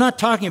faith. But we're not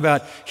talking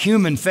about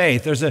human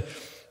faith.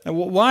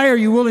 Why are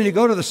you willing to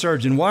go to the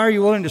surgeon? Why are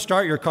you willing to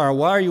start your car?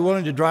 Why are you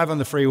willing to drive on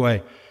the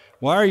freeway?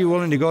 Why are you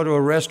willing to go to a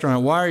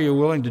restaurant? Why are you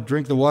willing to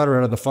drink the water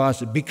out of the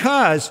faucet?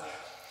 Because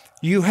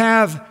you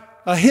have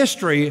a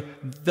history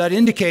that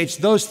indicates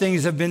those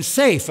things have been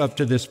safe up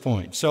to this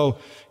point. So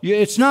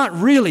it's not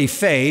really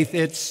faith,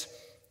 it's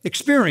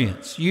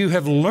experience. You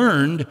have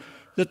learned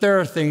that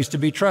there are things to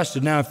be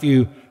trusted. Now, if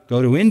you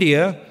go to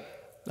India,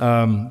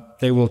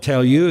 they will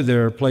tell you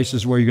there are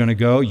places where you're going to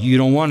go. You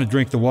don't want to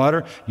drink the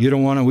water. You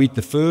don't want to eat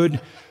the food.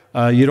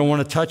 You don't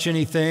want to touch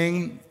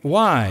anything.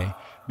 Why?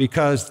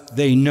 Because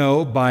they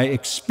know by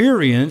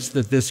experience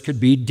that this could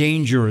be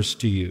dangerous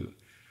to you.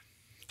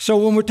 So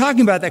when we're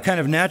talking about that kind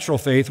of natural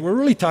faith, we're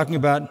really talking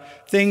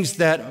about things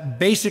that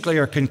basically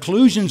are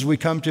conclusions we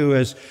come to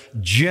as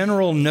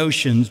general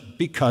notions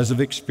because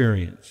of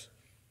experience.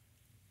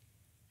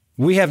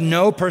 We have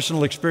no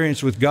personal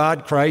experience with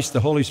God, Christ, the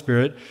Holy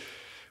Spirit.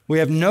 We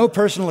have no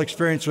personal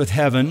experience with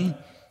heaven.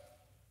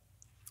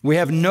 We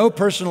have no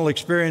personal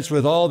experience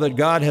with all that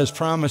God has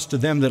promised to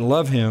them that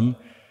love Him.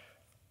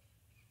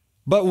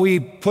 But we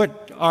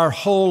put our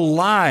whole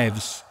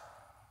lives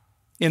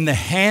in the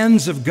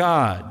hands of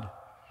God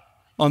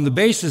on the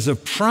basis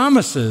of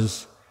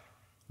promises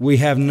we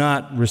have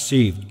not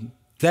received.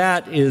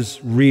 That is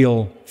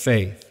real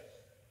faith.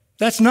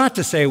 That's not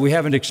to say we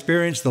haven't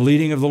experienced the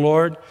leading of the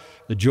Lord,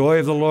 the joy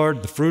of the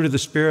Lord, the fruit of the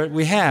Spirit.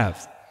 We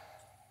have.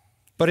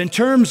 But in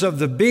terms of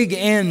the big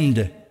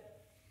end,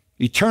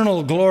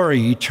 eternal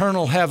glory,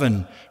 eternal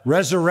heaven,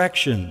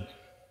 resurrection,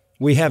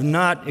 we have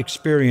not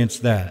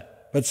experienced that.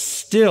 But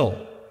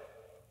still,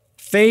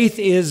 faith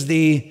is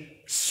the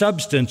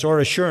substance or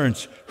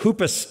assurance,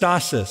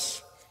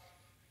 hypostasis.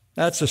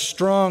 That's a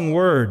strong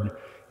word.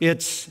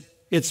 It's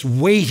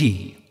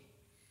weighty.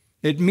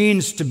 It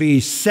means to be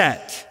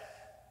set.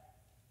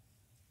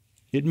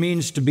 It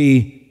means to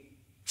be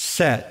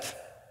set.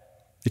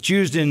 It's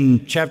used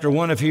in chapter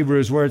 1 of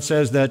Hebrews where it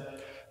says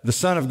that the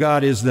Son of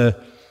God is the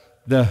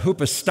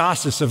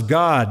hypostasis of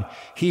God.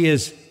 He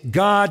is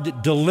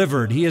God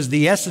delivered. He is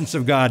the essence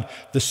of God,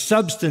 the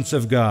substance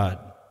of God.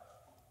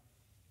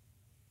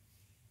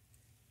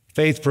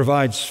 Faith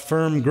provides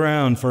firm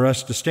ground for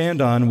us to stand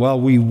on while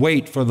we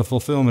wait for the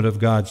fulfillment of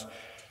God's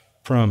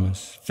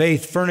promise.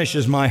 Faith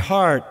furnishes my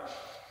heart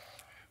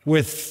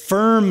with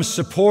firm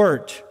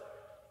support.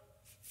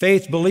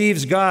 Faith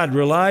believes God,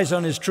 relies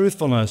on His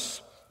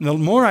truthfulness. The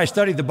more I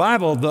study the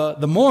Bible,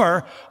 the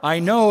more I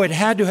know it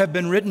had to have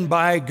been written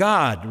by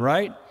God,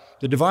 right?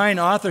 The divine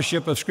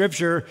authorship of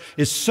Scripture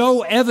is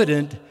so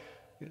evident,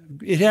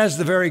 it has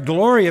the very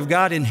glory of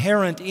God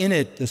inherent in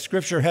it. The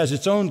Scripture has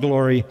its own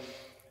glory.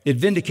 It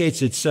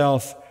vindicates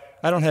itself.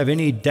 I don't have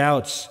any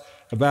doubts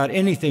about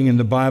anything in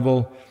the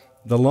Bible.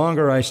 The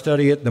longer I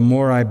study it, the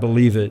more I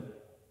believe it.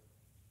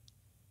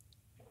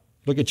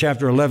 Look at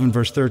chapter 11,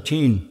 verse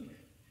 13.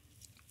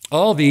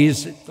 All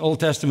these Old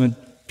Testament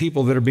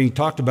people that are being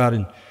talked about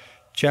in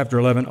chapter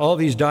 11, all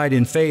these died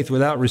in faith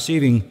without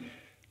receiving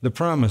the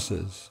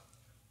promises.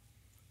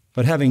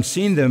 But having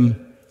seen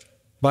them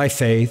by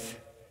faith,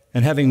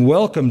 and having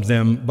welcomed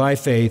them by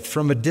faith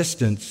from a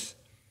distance,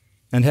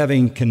 and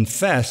having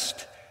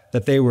confessed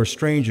that they were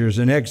strangers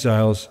and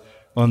exiles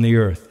on the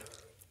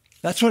earth.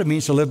 That's what it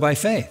means to live by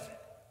faith.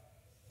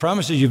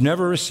 Promises you've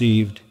never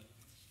received,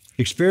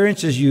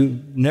 experiences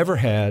you never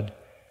had.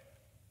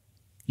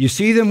 You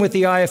see them with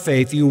the eye of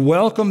faith. You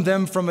welcome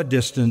them from a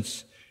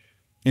distance.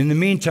 In the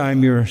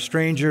meantime, you're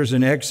strangers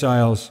and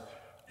exiles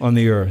on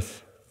the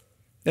earth.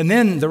 And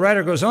then the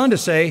writer goes on to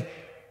say,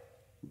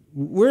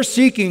 we're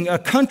seeking a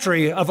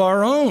country of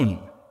our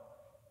own.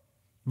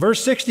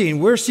 Verse 16,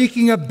 we're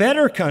seeking a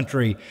better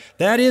country.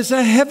 That is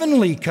a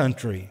heavenly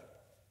country.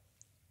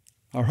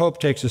 Our hope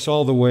takes us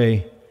all the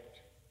way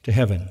to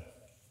heaven.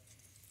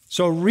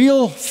 So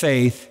real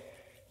faith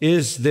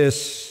is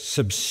this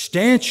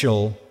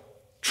substantial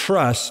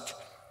trust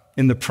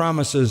in the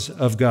promises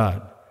of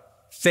God.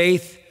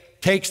 Faith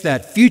takes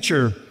that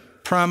future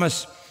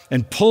promise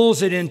and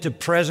pulls it into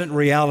present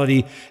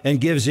reality and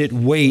gives it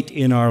weight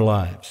in our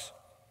lives.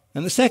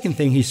 And the second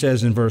thing he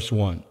says in verse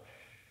 1,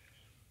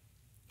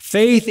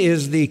 faith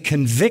is the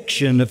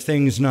conviction of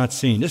things not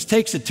seen. This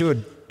takes it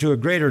to a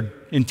greater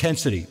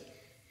intensity.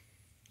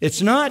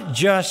 It's not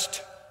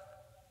just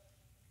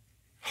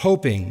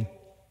hoping.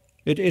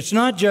 It's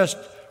not just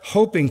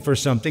hoping for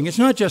something. It's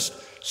not just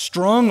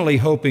strongly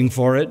hoping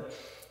for it.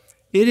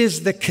 It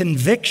is the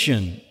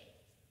conviction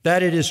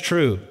that it is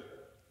true.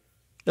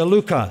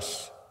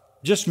 Eleukos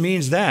just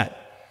means that.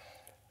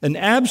 An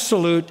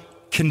absolute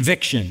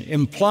conviction.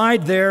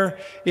 Implied there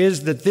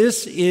is that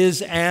this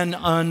is an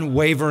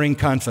unwavering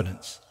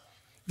confidence.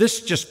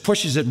 This just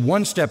pushes it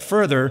one step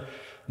further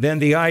than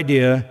the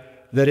idea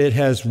that it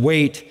has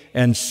weight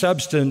and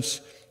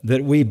substance,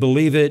 that we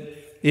believe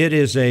it. It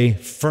is a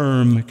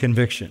firm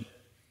conviction.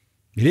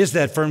 It is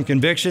that firm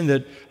conviction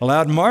that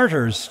allowed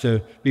martyrs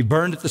to be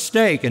burned at the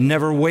stake and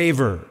never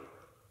waver.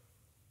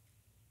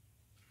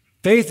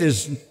 Faith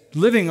is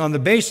living on the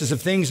basis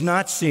of things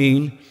not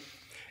seen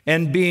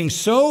and being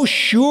so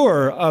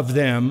sure of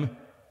them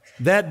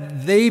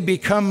that they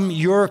become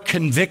your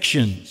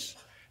convictions.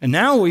 And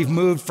now we've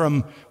moved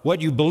from what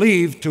you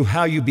believe to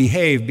how you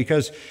behave,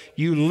 because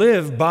you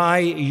live by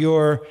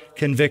your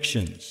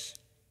convictions.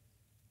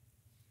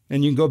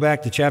 And you can go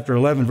back to chapter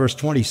 11, verse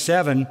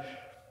 27,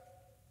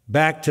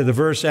 back to the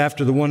verse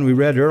after the one we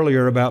read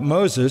earlier about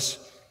Moses.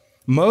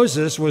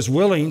 Moses was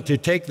willing to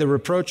take the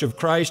reproach of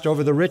Christ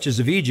over the riches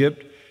of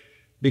Egypt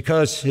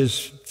because his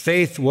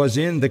faith was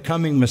in the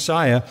coming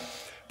Messiah.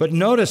 But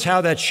notice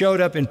how that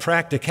showed up in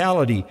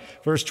practicality.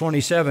 Verse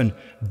 27,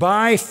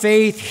 by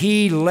faith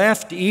he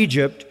left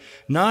Egypt,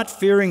 not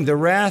fearing the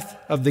wrath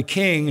of the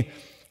king,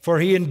 for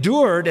he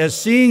endured as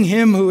seeing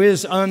him who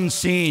is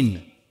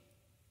unseen.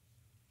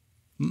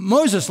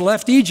 Moses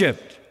left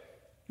Egypt,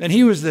 and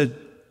he was the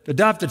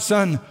adopted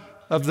son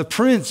of the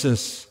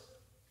princess.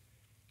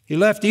 He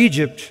left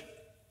Egypt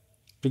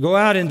to go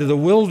out into the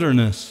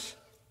wilderness.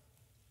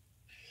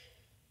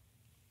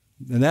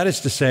 And that is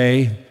to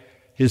say,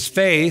 his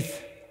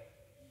faith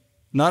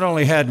not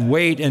only had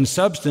weight and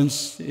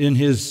substance in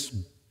his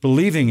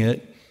believing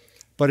it,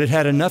 but it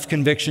had enough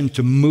conviction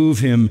to move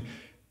him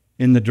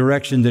in the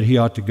direction that he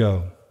ought to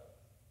go.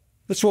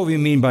 That's what we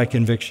mean by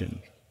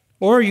conviction.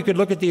 Or you could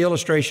look at the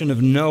illustration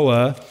of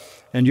Noah,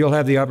 and you'll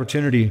have the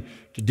opportunity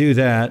to do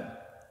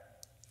that.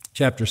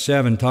 Chapter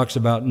 7 talks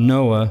about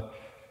Noah.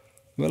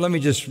 Well, let me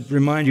just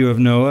remind you of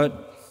Noah.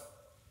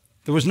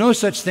 There was no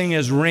such thing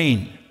as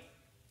rain.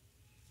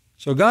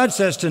 So God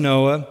says to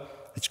Noah,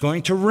 it's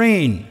going to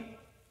rain.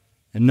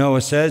 And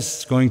Noah says,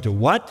 it's going to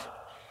what?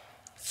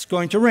 It's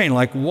going to rain,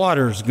 like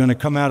water's going to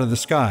come out of the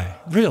sky.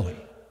 Really?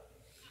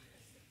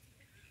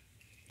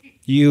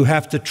 You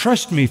have to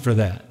trust me for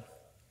that.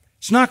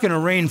 It's not going to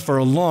rain for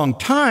a long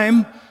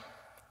time,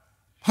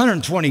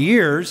 120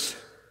 years,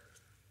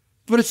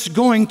 but it's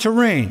going to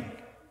rain.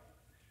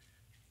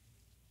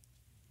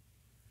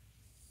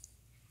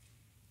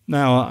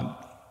 Now,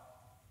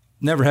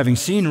 never having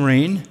seen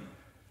rain,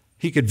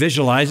 he could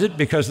visualize it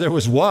because there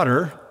was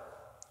water.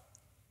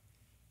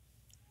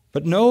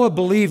 But Noah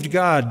believed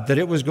God that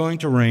it was going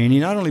to rain. He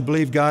not only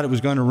believed God it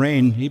was going to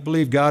rain, he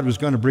believed God was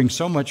going to bring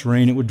so much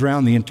rain it would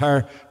drown the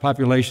entire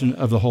population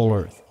of the whole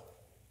earth.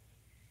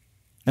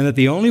 And that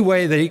the only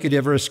way that he could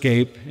ever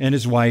escape, and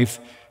his wife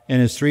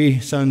and his 3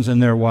 sons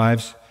and their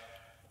wives,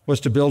 was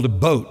to build a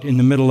boat in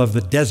the middle of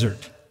the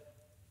desert.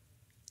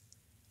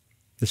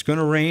 It's going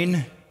to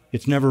rain.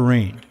 It's never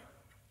rained.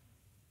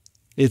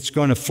 It's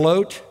going to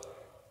float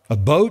a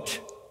boat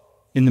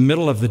in the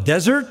middle of the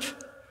desert.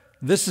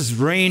 this is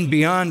rain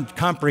beyond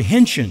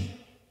comprehension.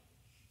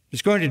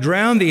 It's going to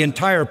drown the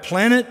entire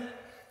planet.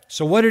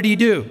 So what did he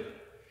do?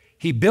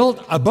 He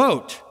built a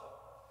boat.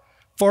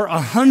 For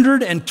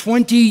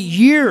 120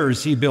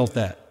 years he built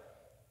that.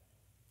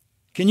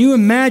 Can you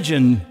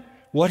imagine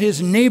what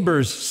his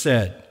neighbors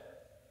said?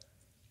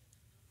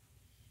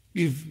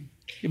 You've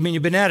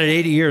been at it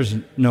 80 years,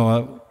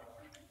 Noah.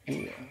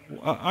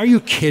 Are you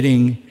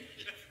kidding?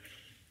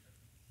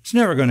 It's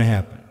never going to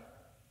happen.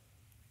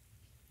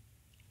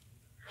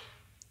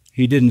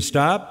 He didn't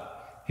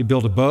stop. He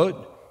built a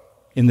boat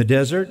in the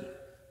desert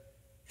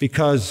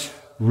because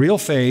real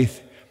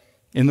faith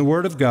in the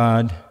Word of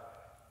God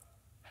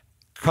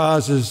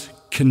causes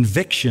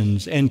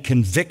convictions, and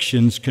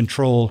convictions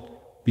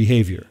control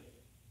behavior.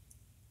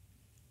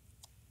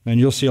 And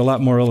you'll see a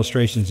lot more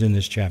illustrations in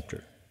this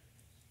chapter.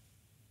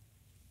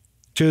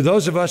 To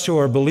those of us who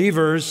are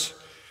believers,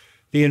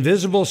 the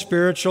invisible,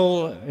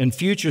 spiritual, and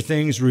future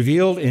things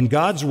revealed in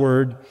God's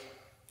Word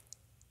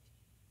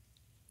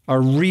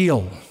are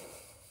real,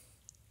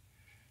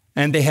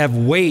 and they have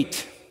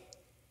weight,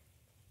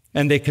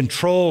 and they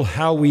control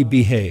how we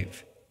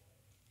behave.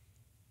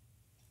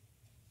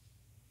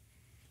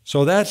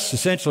 So that's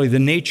essentially the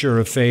nature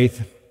of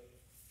faith.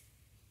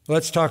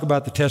 Let's talk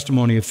about the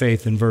testimony of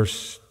faith in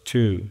verse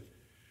 2.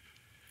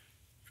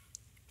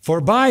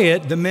 For by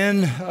it the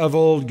men of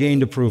old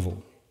gained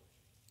approval.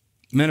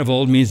 Men of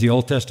old means the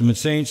Old Testament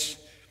saints,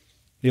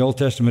 the Old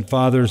Testament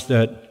fathers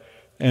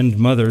and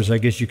mothers, I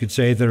guess you could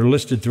say, that are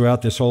listed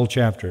throughout this whole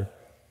chapter.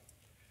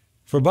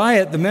 For by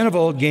it the men of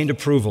old gained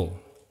approval.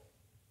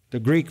 The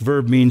Greek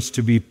verb means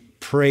to be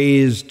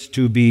praised,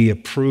 to be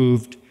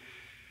approved.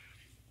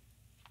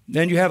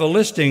 Then you have a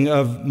listing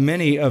of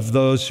many of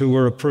those who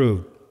were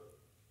approved.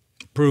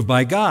 Approved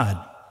by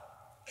God.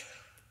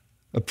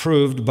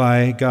 Approved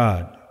by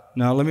God.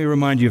 Now, let me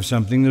remind you of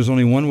something. There's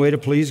only one way to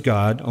please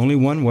God, only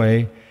one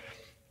way.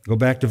 Go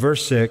back to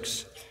verse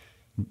 6.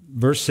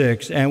 Verse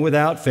 6, and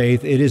without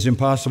faith, it is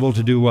impossible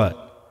to do what?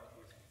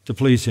 To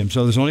please Him.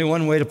 So there's only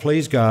one way to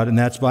please God, and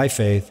that's by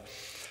faith.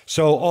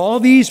 So all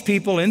these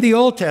people in the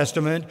Old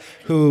Testament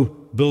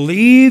who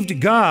believed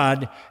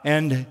God,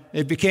 and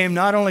it became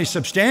not only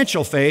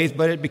substantial faith,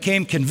 but it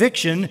became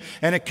conviction,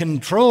 and it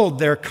controlled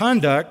their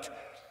conduct,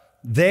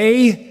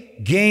 they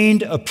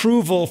gained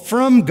approval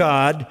from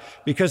God,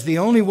 because the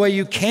only way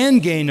you can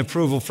gain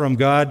approval from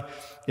God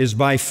is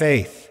by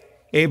faith.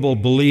 Abel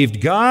believed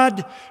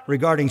God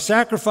regarding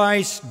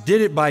sacrifice, did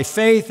it by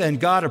faith, and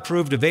God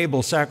approved of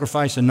Abel's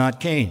sacrifice and not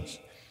Cain's.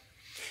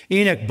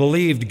 Enoch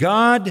believed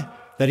God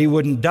that he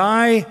wouldn't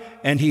die,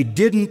 and he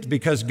didn't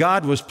because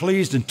God was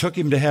pleased and took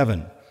him to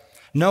heaven.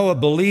 Noah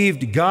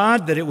believed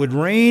God that it would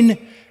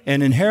rain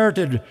and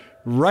inherited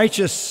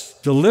righteous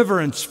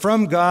deliverance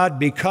from God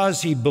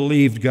because he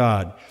believed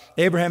God.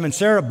 Abraham and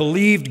Sarah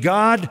believed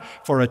God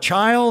for a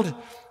child,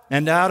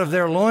 and out of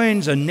their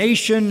loins a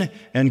nation,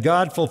 and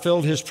God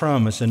fulfilled His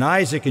promise. And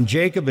Isaac and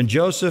Jacob and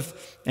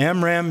Joseph,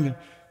 Amram,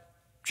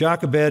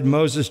 Jochebed,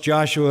 Moses,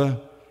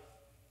 Joshua,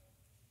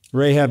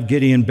 Rahab,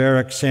 Gideon,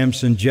 Barak,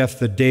 Samson,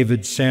 Jephthah,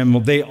 David,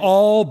 Samuel, they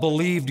all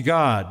believed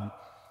God,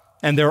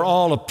 and they're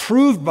all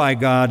approved by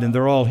God, and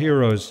they're all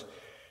heroes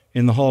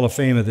in the Hall of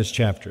Fame of this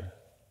chapter.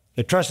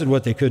 They trusted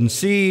what they couldn't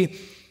see,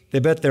 they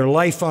bet their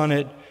life on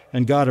it,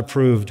 and God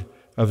approved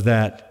of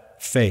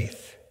that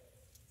faith.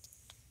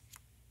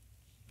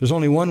 There's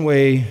only one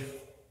way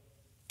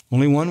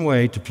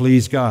to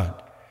please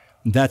God,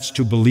 and that's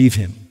to believe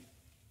Him.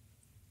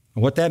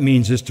 And what that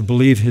means is to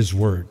believe His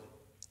Word.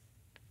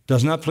 It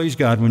does not please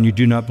God when you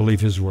do not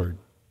believe His Word.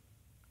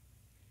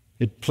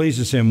 It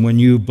pleases Him when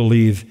you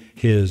believe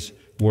His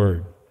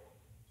Word.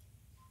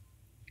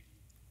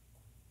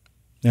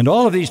 And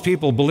all of these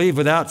people believe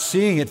without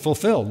seeing it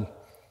fulfilled.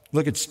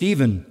 Look at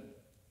Stephen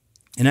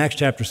in Acts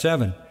chapter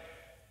 7.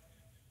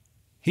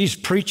 He's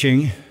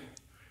preaching,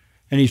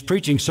 and he's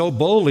preaching so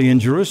boldly in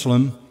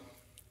Jerusalem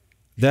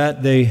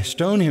that they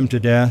stone him to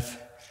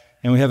death.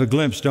 And we have a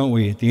glimpse, don't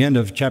we, at the end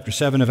of chapter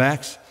 7 of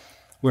Acts,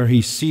 where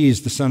he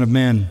sees the Son of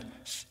Man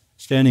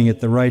standing at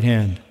the right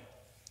hand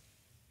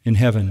in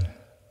heaven.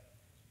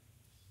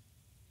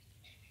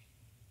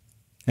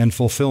 And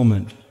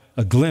fulfillment,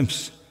 a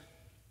glimpse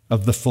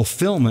of the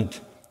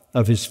fulfillment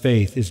of his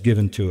faith is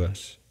given to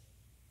us.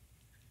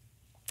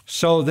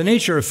 So the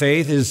nature of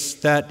faith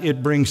is that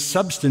it brings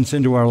substance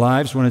into our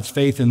lives when it's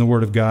faith in the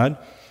Word of God,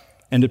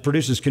 and it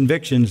produces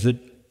convictions that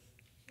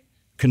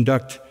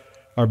conduct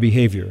our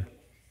behavior.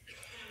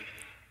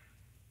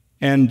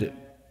 And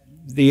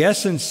the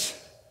essence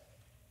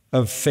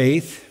of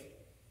faith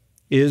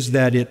is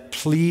that it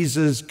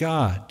pleases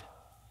God.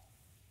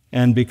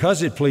 And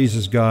because it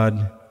pleases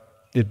God,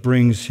 it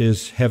brings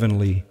His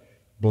heavenly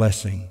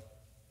blessing.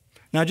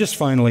 Now, just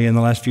finally, in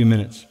the last few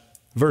minutes,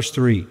 verse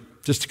 3,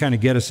 just to kind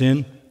of get us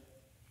in.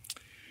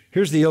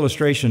 Here's the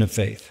illustration of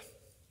faith.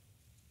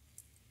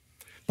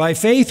 By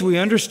faith, we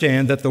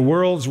understand that the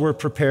worlds were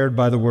prepared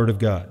by the Word of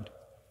God,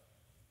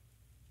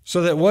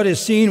 so that what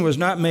is seen was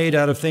not made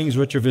out of things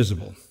which are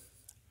visible.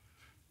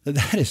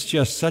 That is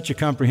just such a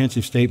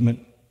comprehensive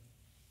statement.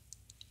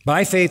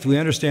 By faith, we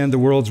understand the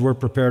worlds were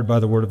prepared by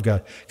the Word of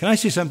God. Can I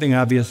say something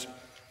obvious?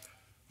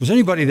 Was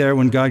anybody there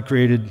when God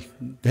created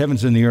the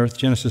heavens and the earth,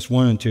 Genesis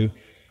 1 and 2?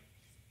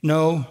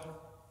 No.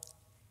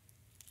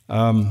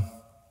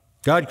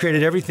 God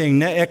created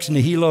everything, ex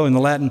nihilo in the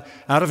Latin,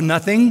 out of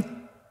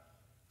nothing.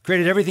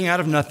 Created everything out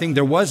of nothing.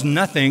 There was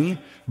nothing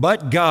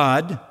but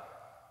God,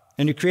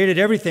 and He created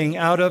everything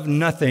out of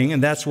nothing,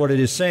 and that's what it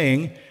is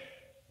saying.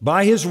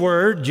 By His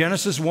Word,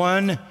 Genesis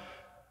 1,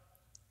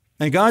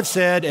 and God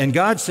said, and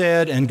God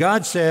said, and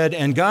God said,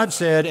 and God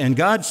said, and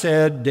God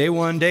said, day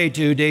 1, day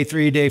 2, day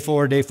 3, day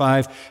 4, day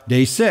 5,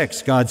 day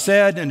 6. God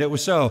said, and it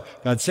was so.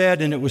 God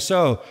said, and it was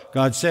so.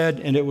 God said,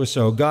 and it was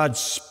so. God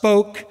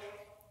spoke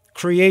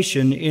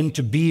creation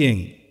into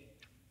being.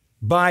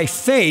 By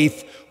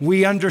faith,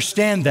 we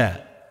understand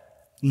that.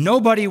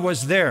 Nobody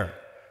was there.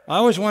 I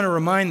always want to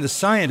remind the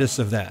scientists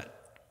of that.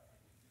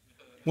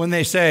 When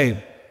they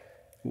say,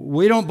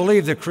 we don't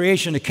believe the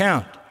creation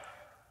account.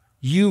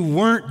 You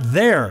weren't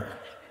there.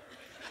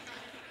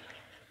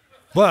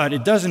 But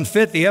it doesn't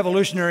fit the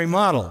evolutionary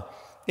model.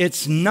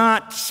 It's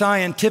not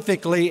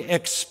scientifically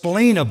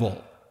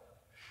explainable.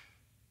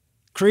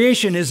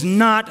 Creation is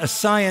not a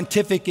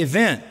scientific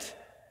event.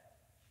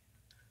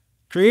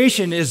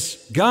 Creation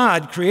is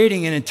God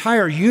creating an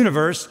entire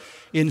universe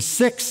in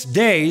 6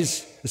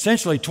 days,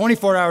 essentially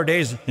 24-hour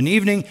days, an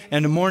evening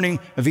and a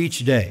morning of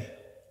each day.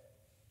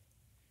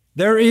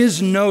 There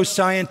is no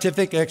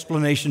scientific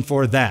explanation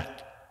for that.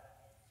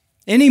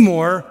 Any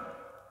more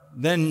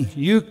than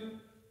you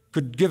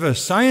could give a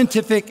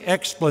scientific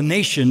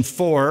explanation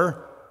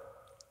for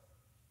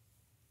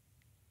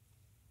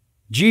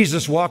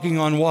Jesus walking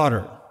on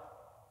water,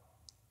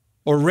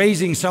 or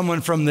raising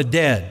someone from the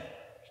dead,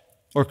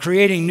 or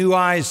creating new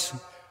eyes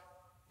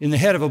in the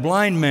head of a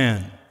blind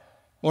man,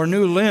 or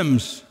new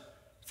limbs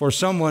for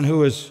someone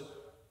who is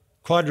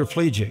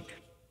quadriplegic.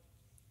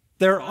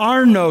 There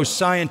are no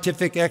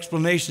scientific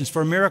explanations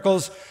for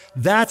miracles.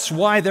 That's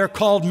why they're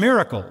called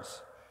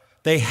miracles.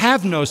 They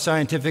have no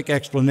scientific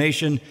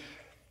explanation.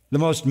 The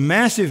most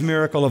massive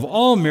miracle of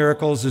all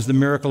miracles is the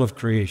miracle of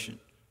creation.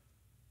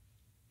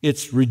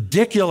 It's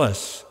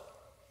ridiculous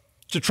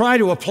to try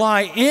to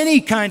apply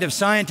any kind of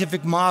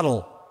scientific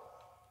model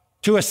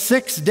to a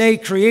 6-day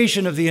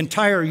creation of the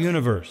entire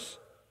universe.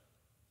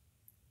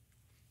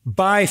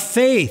 By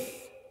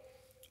faith,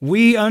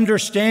 we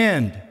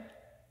understand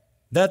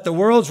that the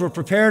worlds were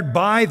prepared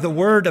by the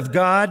Word of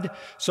God,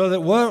 so that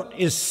what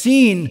is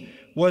seen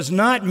was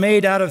not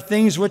made out of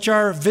things which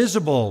are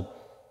visible.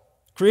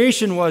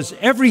 Creation was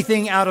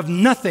everything out of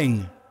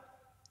nothing.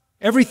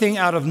 Everything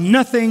out of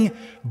nothing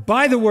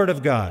by the Word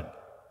of God.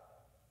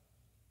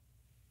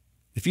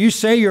 If you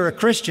say you're a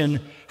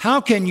Christian,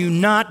 how can you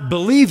not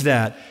believe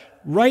that?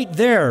 Right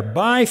there,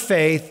 by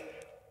faith,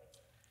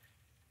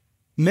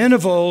 men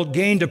of old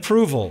gained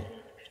approval.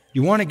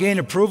 You want to gain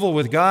approval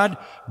with God?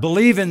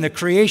 Believe in the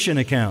creation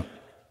account.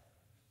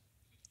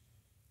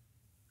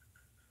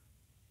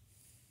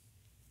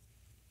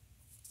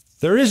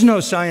 There is no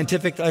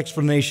scientific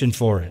explanation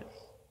for it.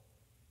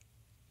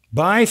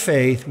 By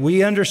faith,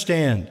 we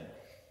understand,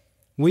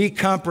 we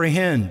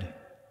comprehend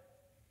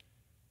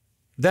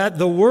that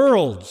the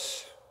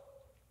worlds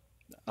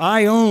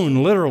I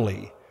own,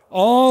 literally,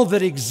 all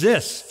that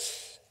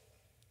exists,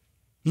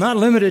 not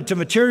limited to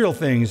material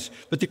things,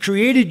 but the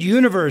created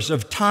universe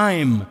of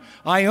time.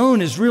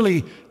 Ion is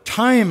really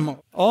time,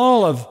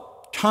 all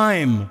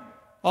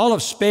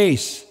of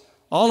space,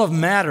 all of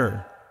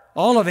matter,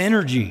 all of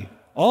energy,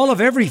 all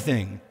of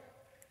everything.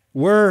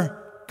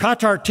 We're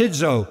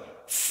katartizo,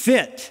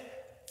 fit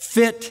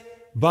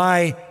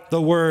by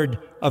the Word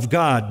of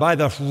God, by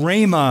the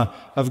rhema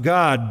of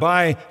God,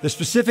 by the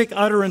specific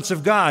utterance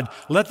of God.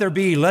 Let there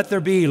be, let there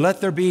be,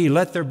 let there be,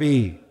 let there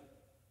be.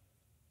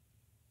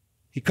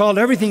 He called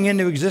everything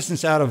into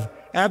existence out of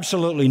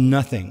absolutely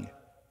nothing.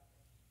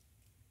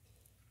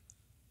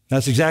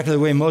 That's exactly the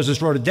way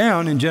Moses wrote it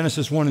down in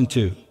Genesis 1 and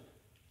 2.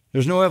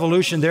 There's no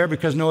evolution there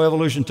because no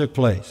evolution took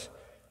place.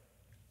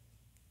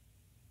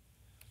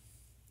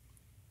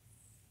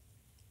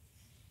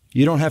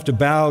 You don't have to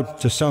bow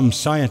to some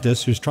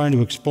scientist who's trying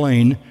to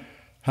explain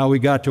how we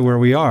got to where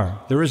we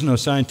are. There is no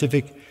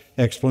scientific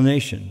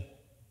explanation.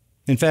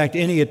 In fact,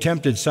 any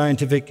attempted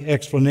scientific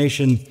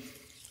explanation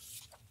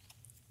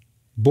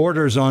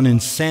borders on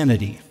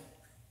insanity.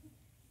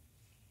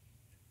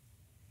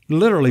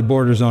 Literally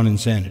borders on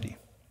insanity.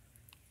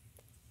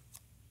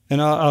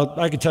 And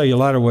I could tell you a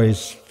lot of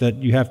ways that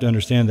you have to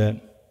understand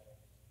that.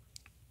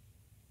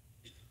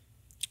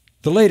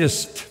 The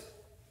latest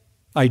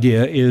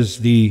idea is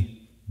the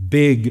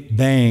Big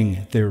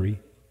Bang theory.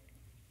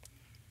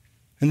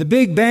 And the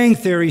Big Bang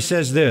theory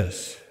says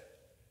this: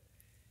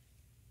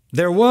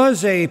 there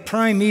was a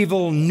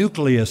primeval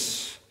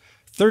nucleus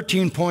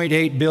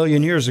 13.8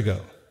 billion years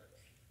ago.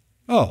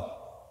 Oh,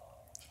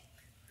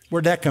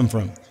 where'd that come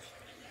from?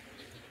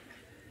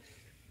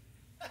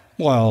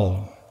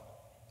 Well,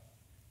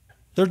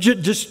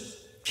 just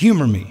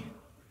humor me.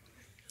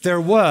 There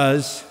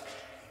was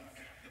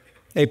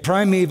a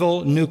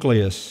primeval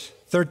nucleus,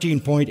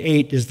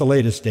 13.8 is the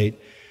latest date.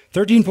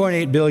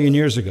 13.8 billion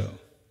years ago.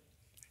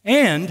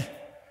 And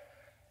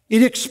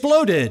it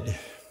exploded.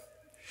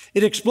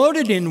 It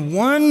exploded in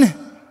 1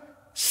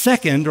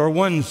 second, or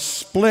 1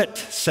 split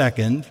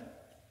second.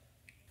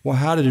 Well,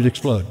 how did it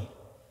explode?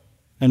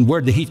 And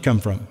where did the heat come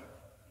from?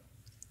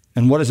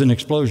 And what is an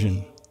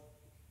explosion?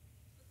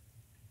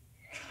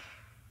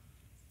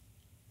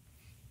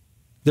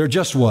 There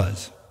just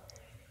was.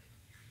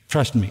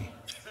 Trust me.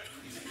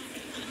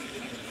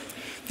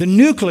 The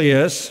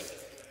nucleus,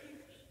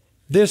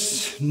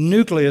 this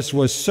nucleus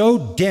was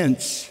so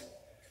dense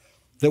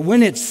that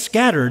when it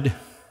scattered,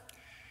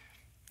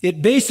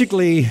 it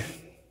basically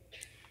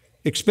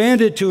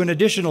expanded to an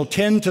additional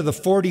 10 to the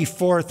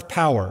 44th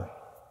power.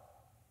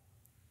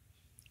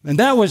 And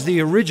that was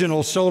the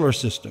original solar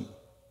system.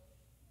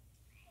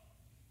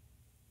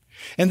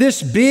 And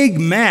this big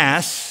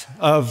mass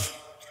of,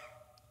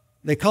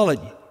 they call it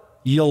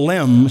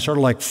ylim, sort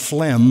of like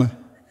phlegm,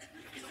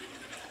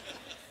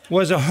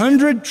 was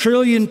 100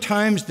 trillion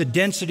times the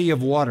density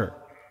of water.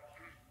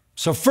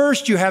 So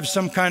first you have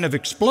some kind of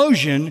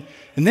explosion,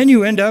 and then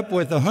you end up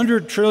with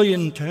 100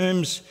 trillion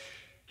times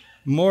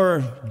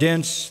more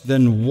dense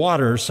than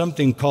water,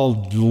 something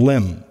called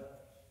ylim.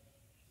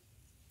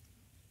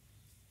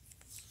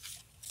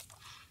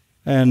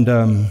 And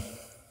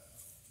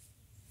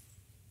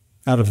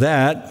out of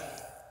that,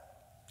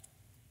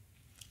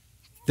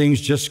 things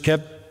just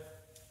kept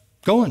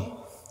going.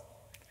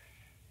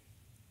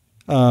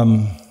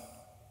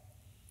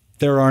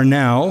 There are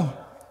now,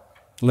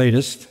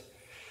 latest,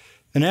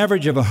 an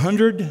average of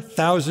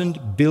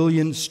 100,000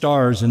 billion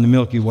stars in the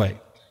Milky Way.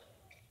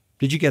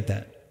 Did you get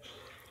that?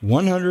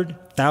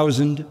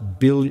 100,000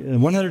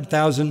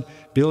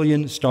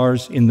 billion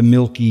stars in the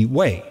Milky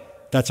Way.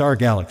 That's our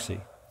galaxy.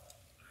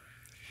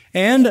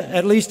 And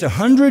at least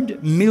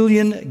 100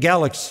 million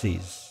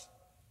galaxies.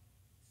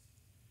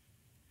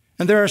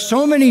 And there are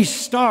so many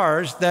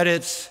stars that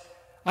it's,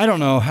 I don't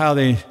know how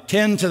they,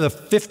 10 to the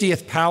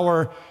 50th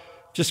power,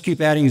 just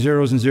keep adding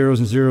zeros and zeros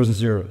and zeros and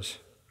zeros.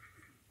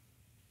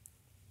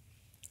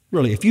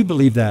 Really, if you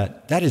believe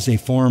that, that is a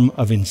form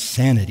of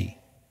insanity.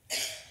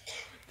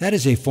 That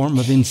is a form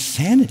of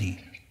insanity.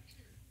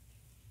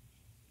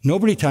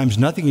 Nobody times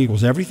nothing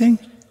equals everything.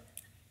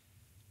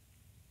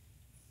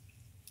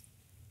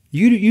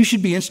 You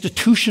should be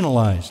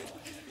institutionalized.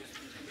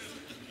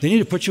 They need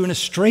to put you in a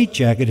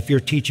straitjacket if you're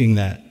teaching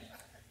that.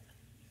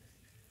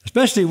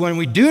 Especially when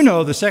we do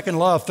know the second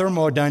law of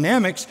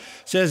thermodynamics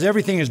says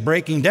everything is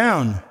breaking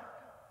down.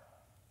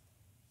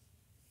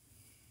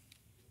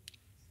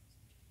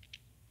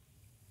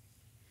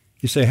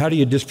 You say, how do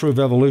you disprove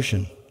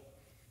evolution?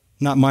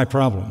 Not my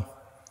problem.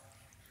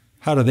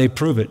 How do they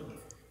prove it?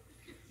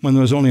 When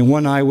there was only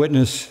one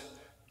eyewitness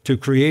to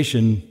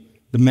creation,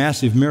 the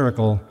massive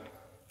miracle,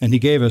 and he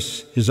gave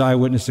us his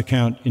eyewitness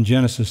account in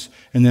Genesis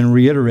and then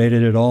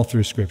reiterated it all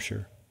through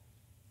Scripture.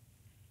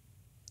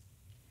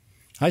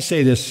 I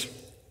say this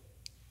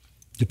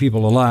to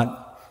people a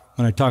lot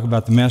when I talk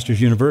about the Masters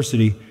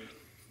University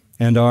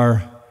and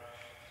our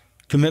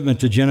commitment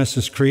to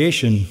Genesis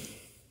creation.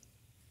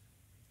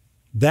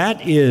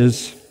 That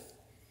is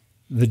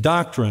the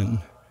doctrine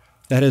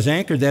that has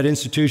anchored that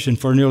institution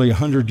for nearly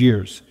 100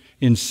 years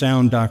in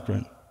sound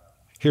doctrine.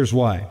 Here's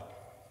why.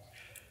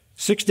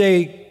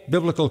 Six-day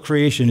biblical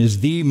creation is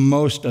the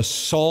most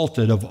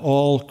assaulted of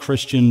all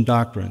Christian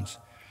doctrines.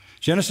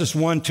 Genesis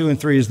 1, 2, and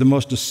 3 is the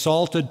most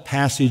assaulted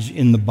passage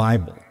in the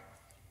Bible.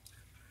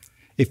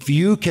 If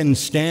you can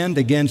stand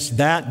against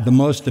that, the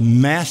most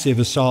massive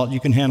assault, you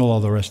can handle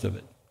all the rest of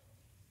it.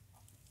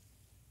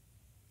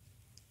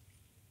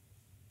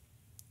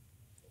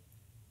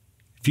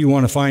 If you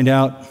want to find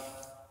out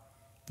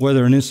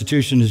whether an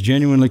institution is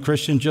genuinely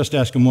Christian, just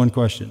ask them one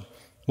question.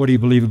 What do you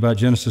believe about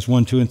Genesis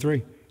 1, 2, and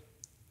 3?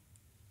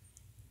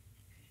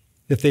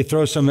 If they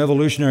throw some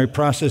evolutionary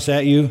process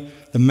at you,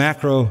 the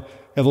macro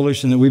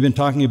evolution that we've been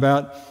talking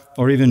about,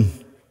 or even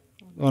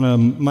on a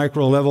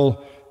micro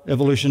level,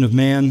 evolution of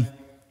man,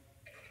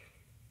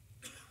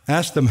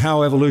 ask them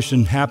how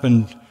evolution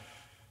happened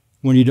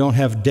when you don't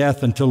have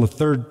death until the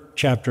 3rd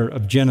chapter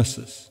of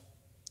Genesis.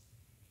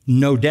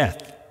 No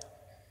death.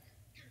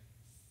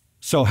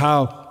 So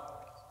how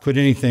could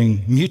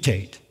anything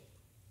mutate?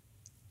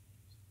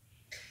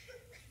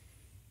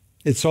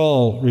 It's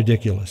all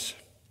ridiculous.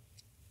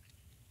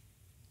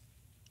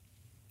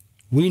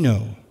 We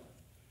know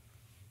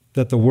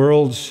that the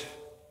worlds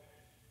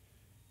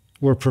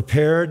were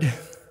prepared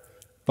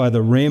by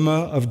the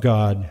Rhema of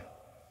God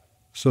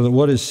so that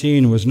what is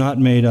seen was not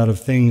made out of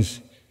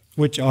things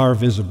which are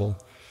visible.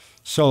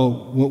 So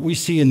what we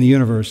see in the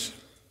universe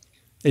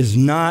is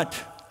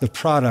not the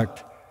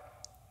product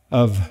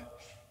of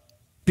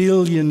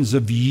billions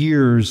of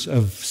years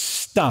of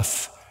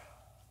stuff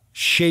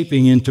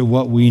shaping into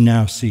what we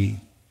now see.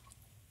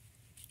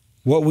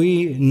 What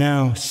we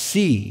now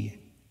see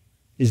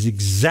is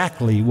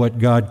exactly what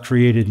God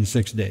created in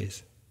 6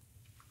 days.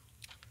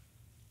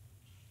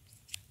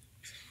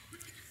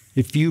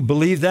 If you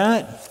believe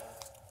that,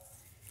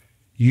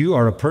 you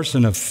are a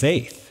person of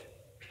faith,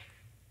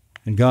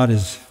 and God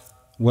is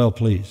well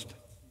pleased.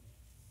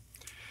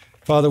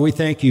 Father, we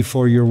thank you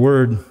for your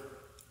word.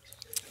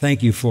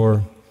 Thank you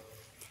for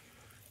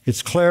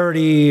its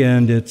clarity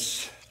and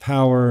its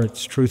power,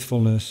 its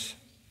truthfulness.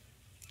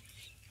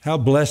 How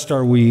blessed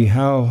are we,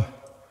 how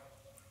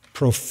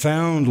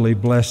profoundly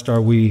blessed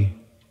are we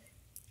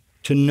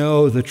to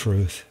know the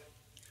truth.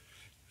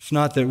 It's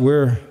not that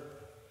we're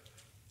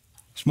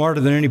smarter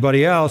than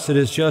anybody else. It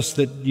is just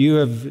that you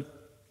have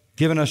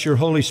given us your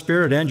Holy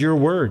Spirit and your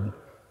word,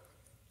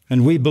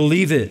 and we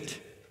believe it.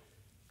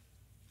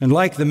 And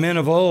like the men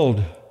of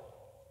old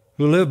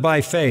who lived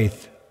by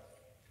faith,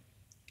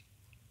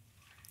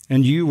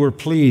 and you were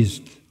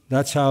pleased,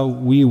 that's how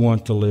we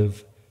want to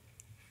live.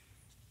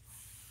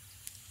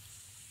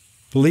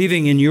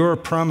 Believing in your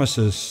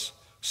promises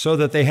so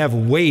that they have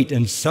weight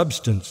and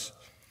substance,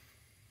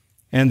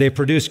 and they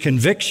produce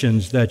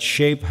convictions that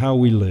shape how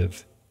we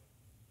live.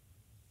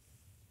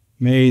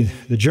 May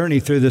the journey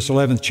through this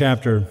 11th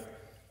chapter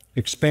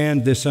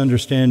expand this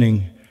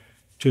understanding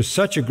to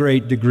such a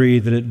great degree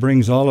that it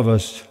brings all of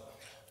us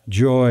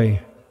joy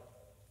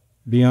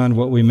beyond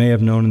what we may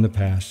have known in the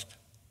past.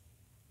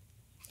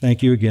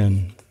 Thank you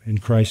again. In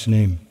Christ's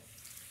name,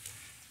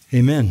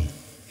 amen.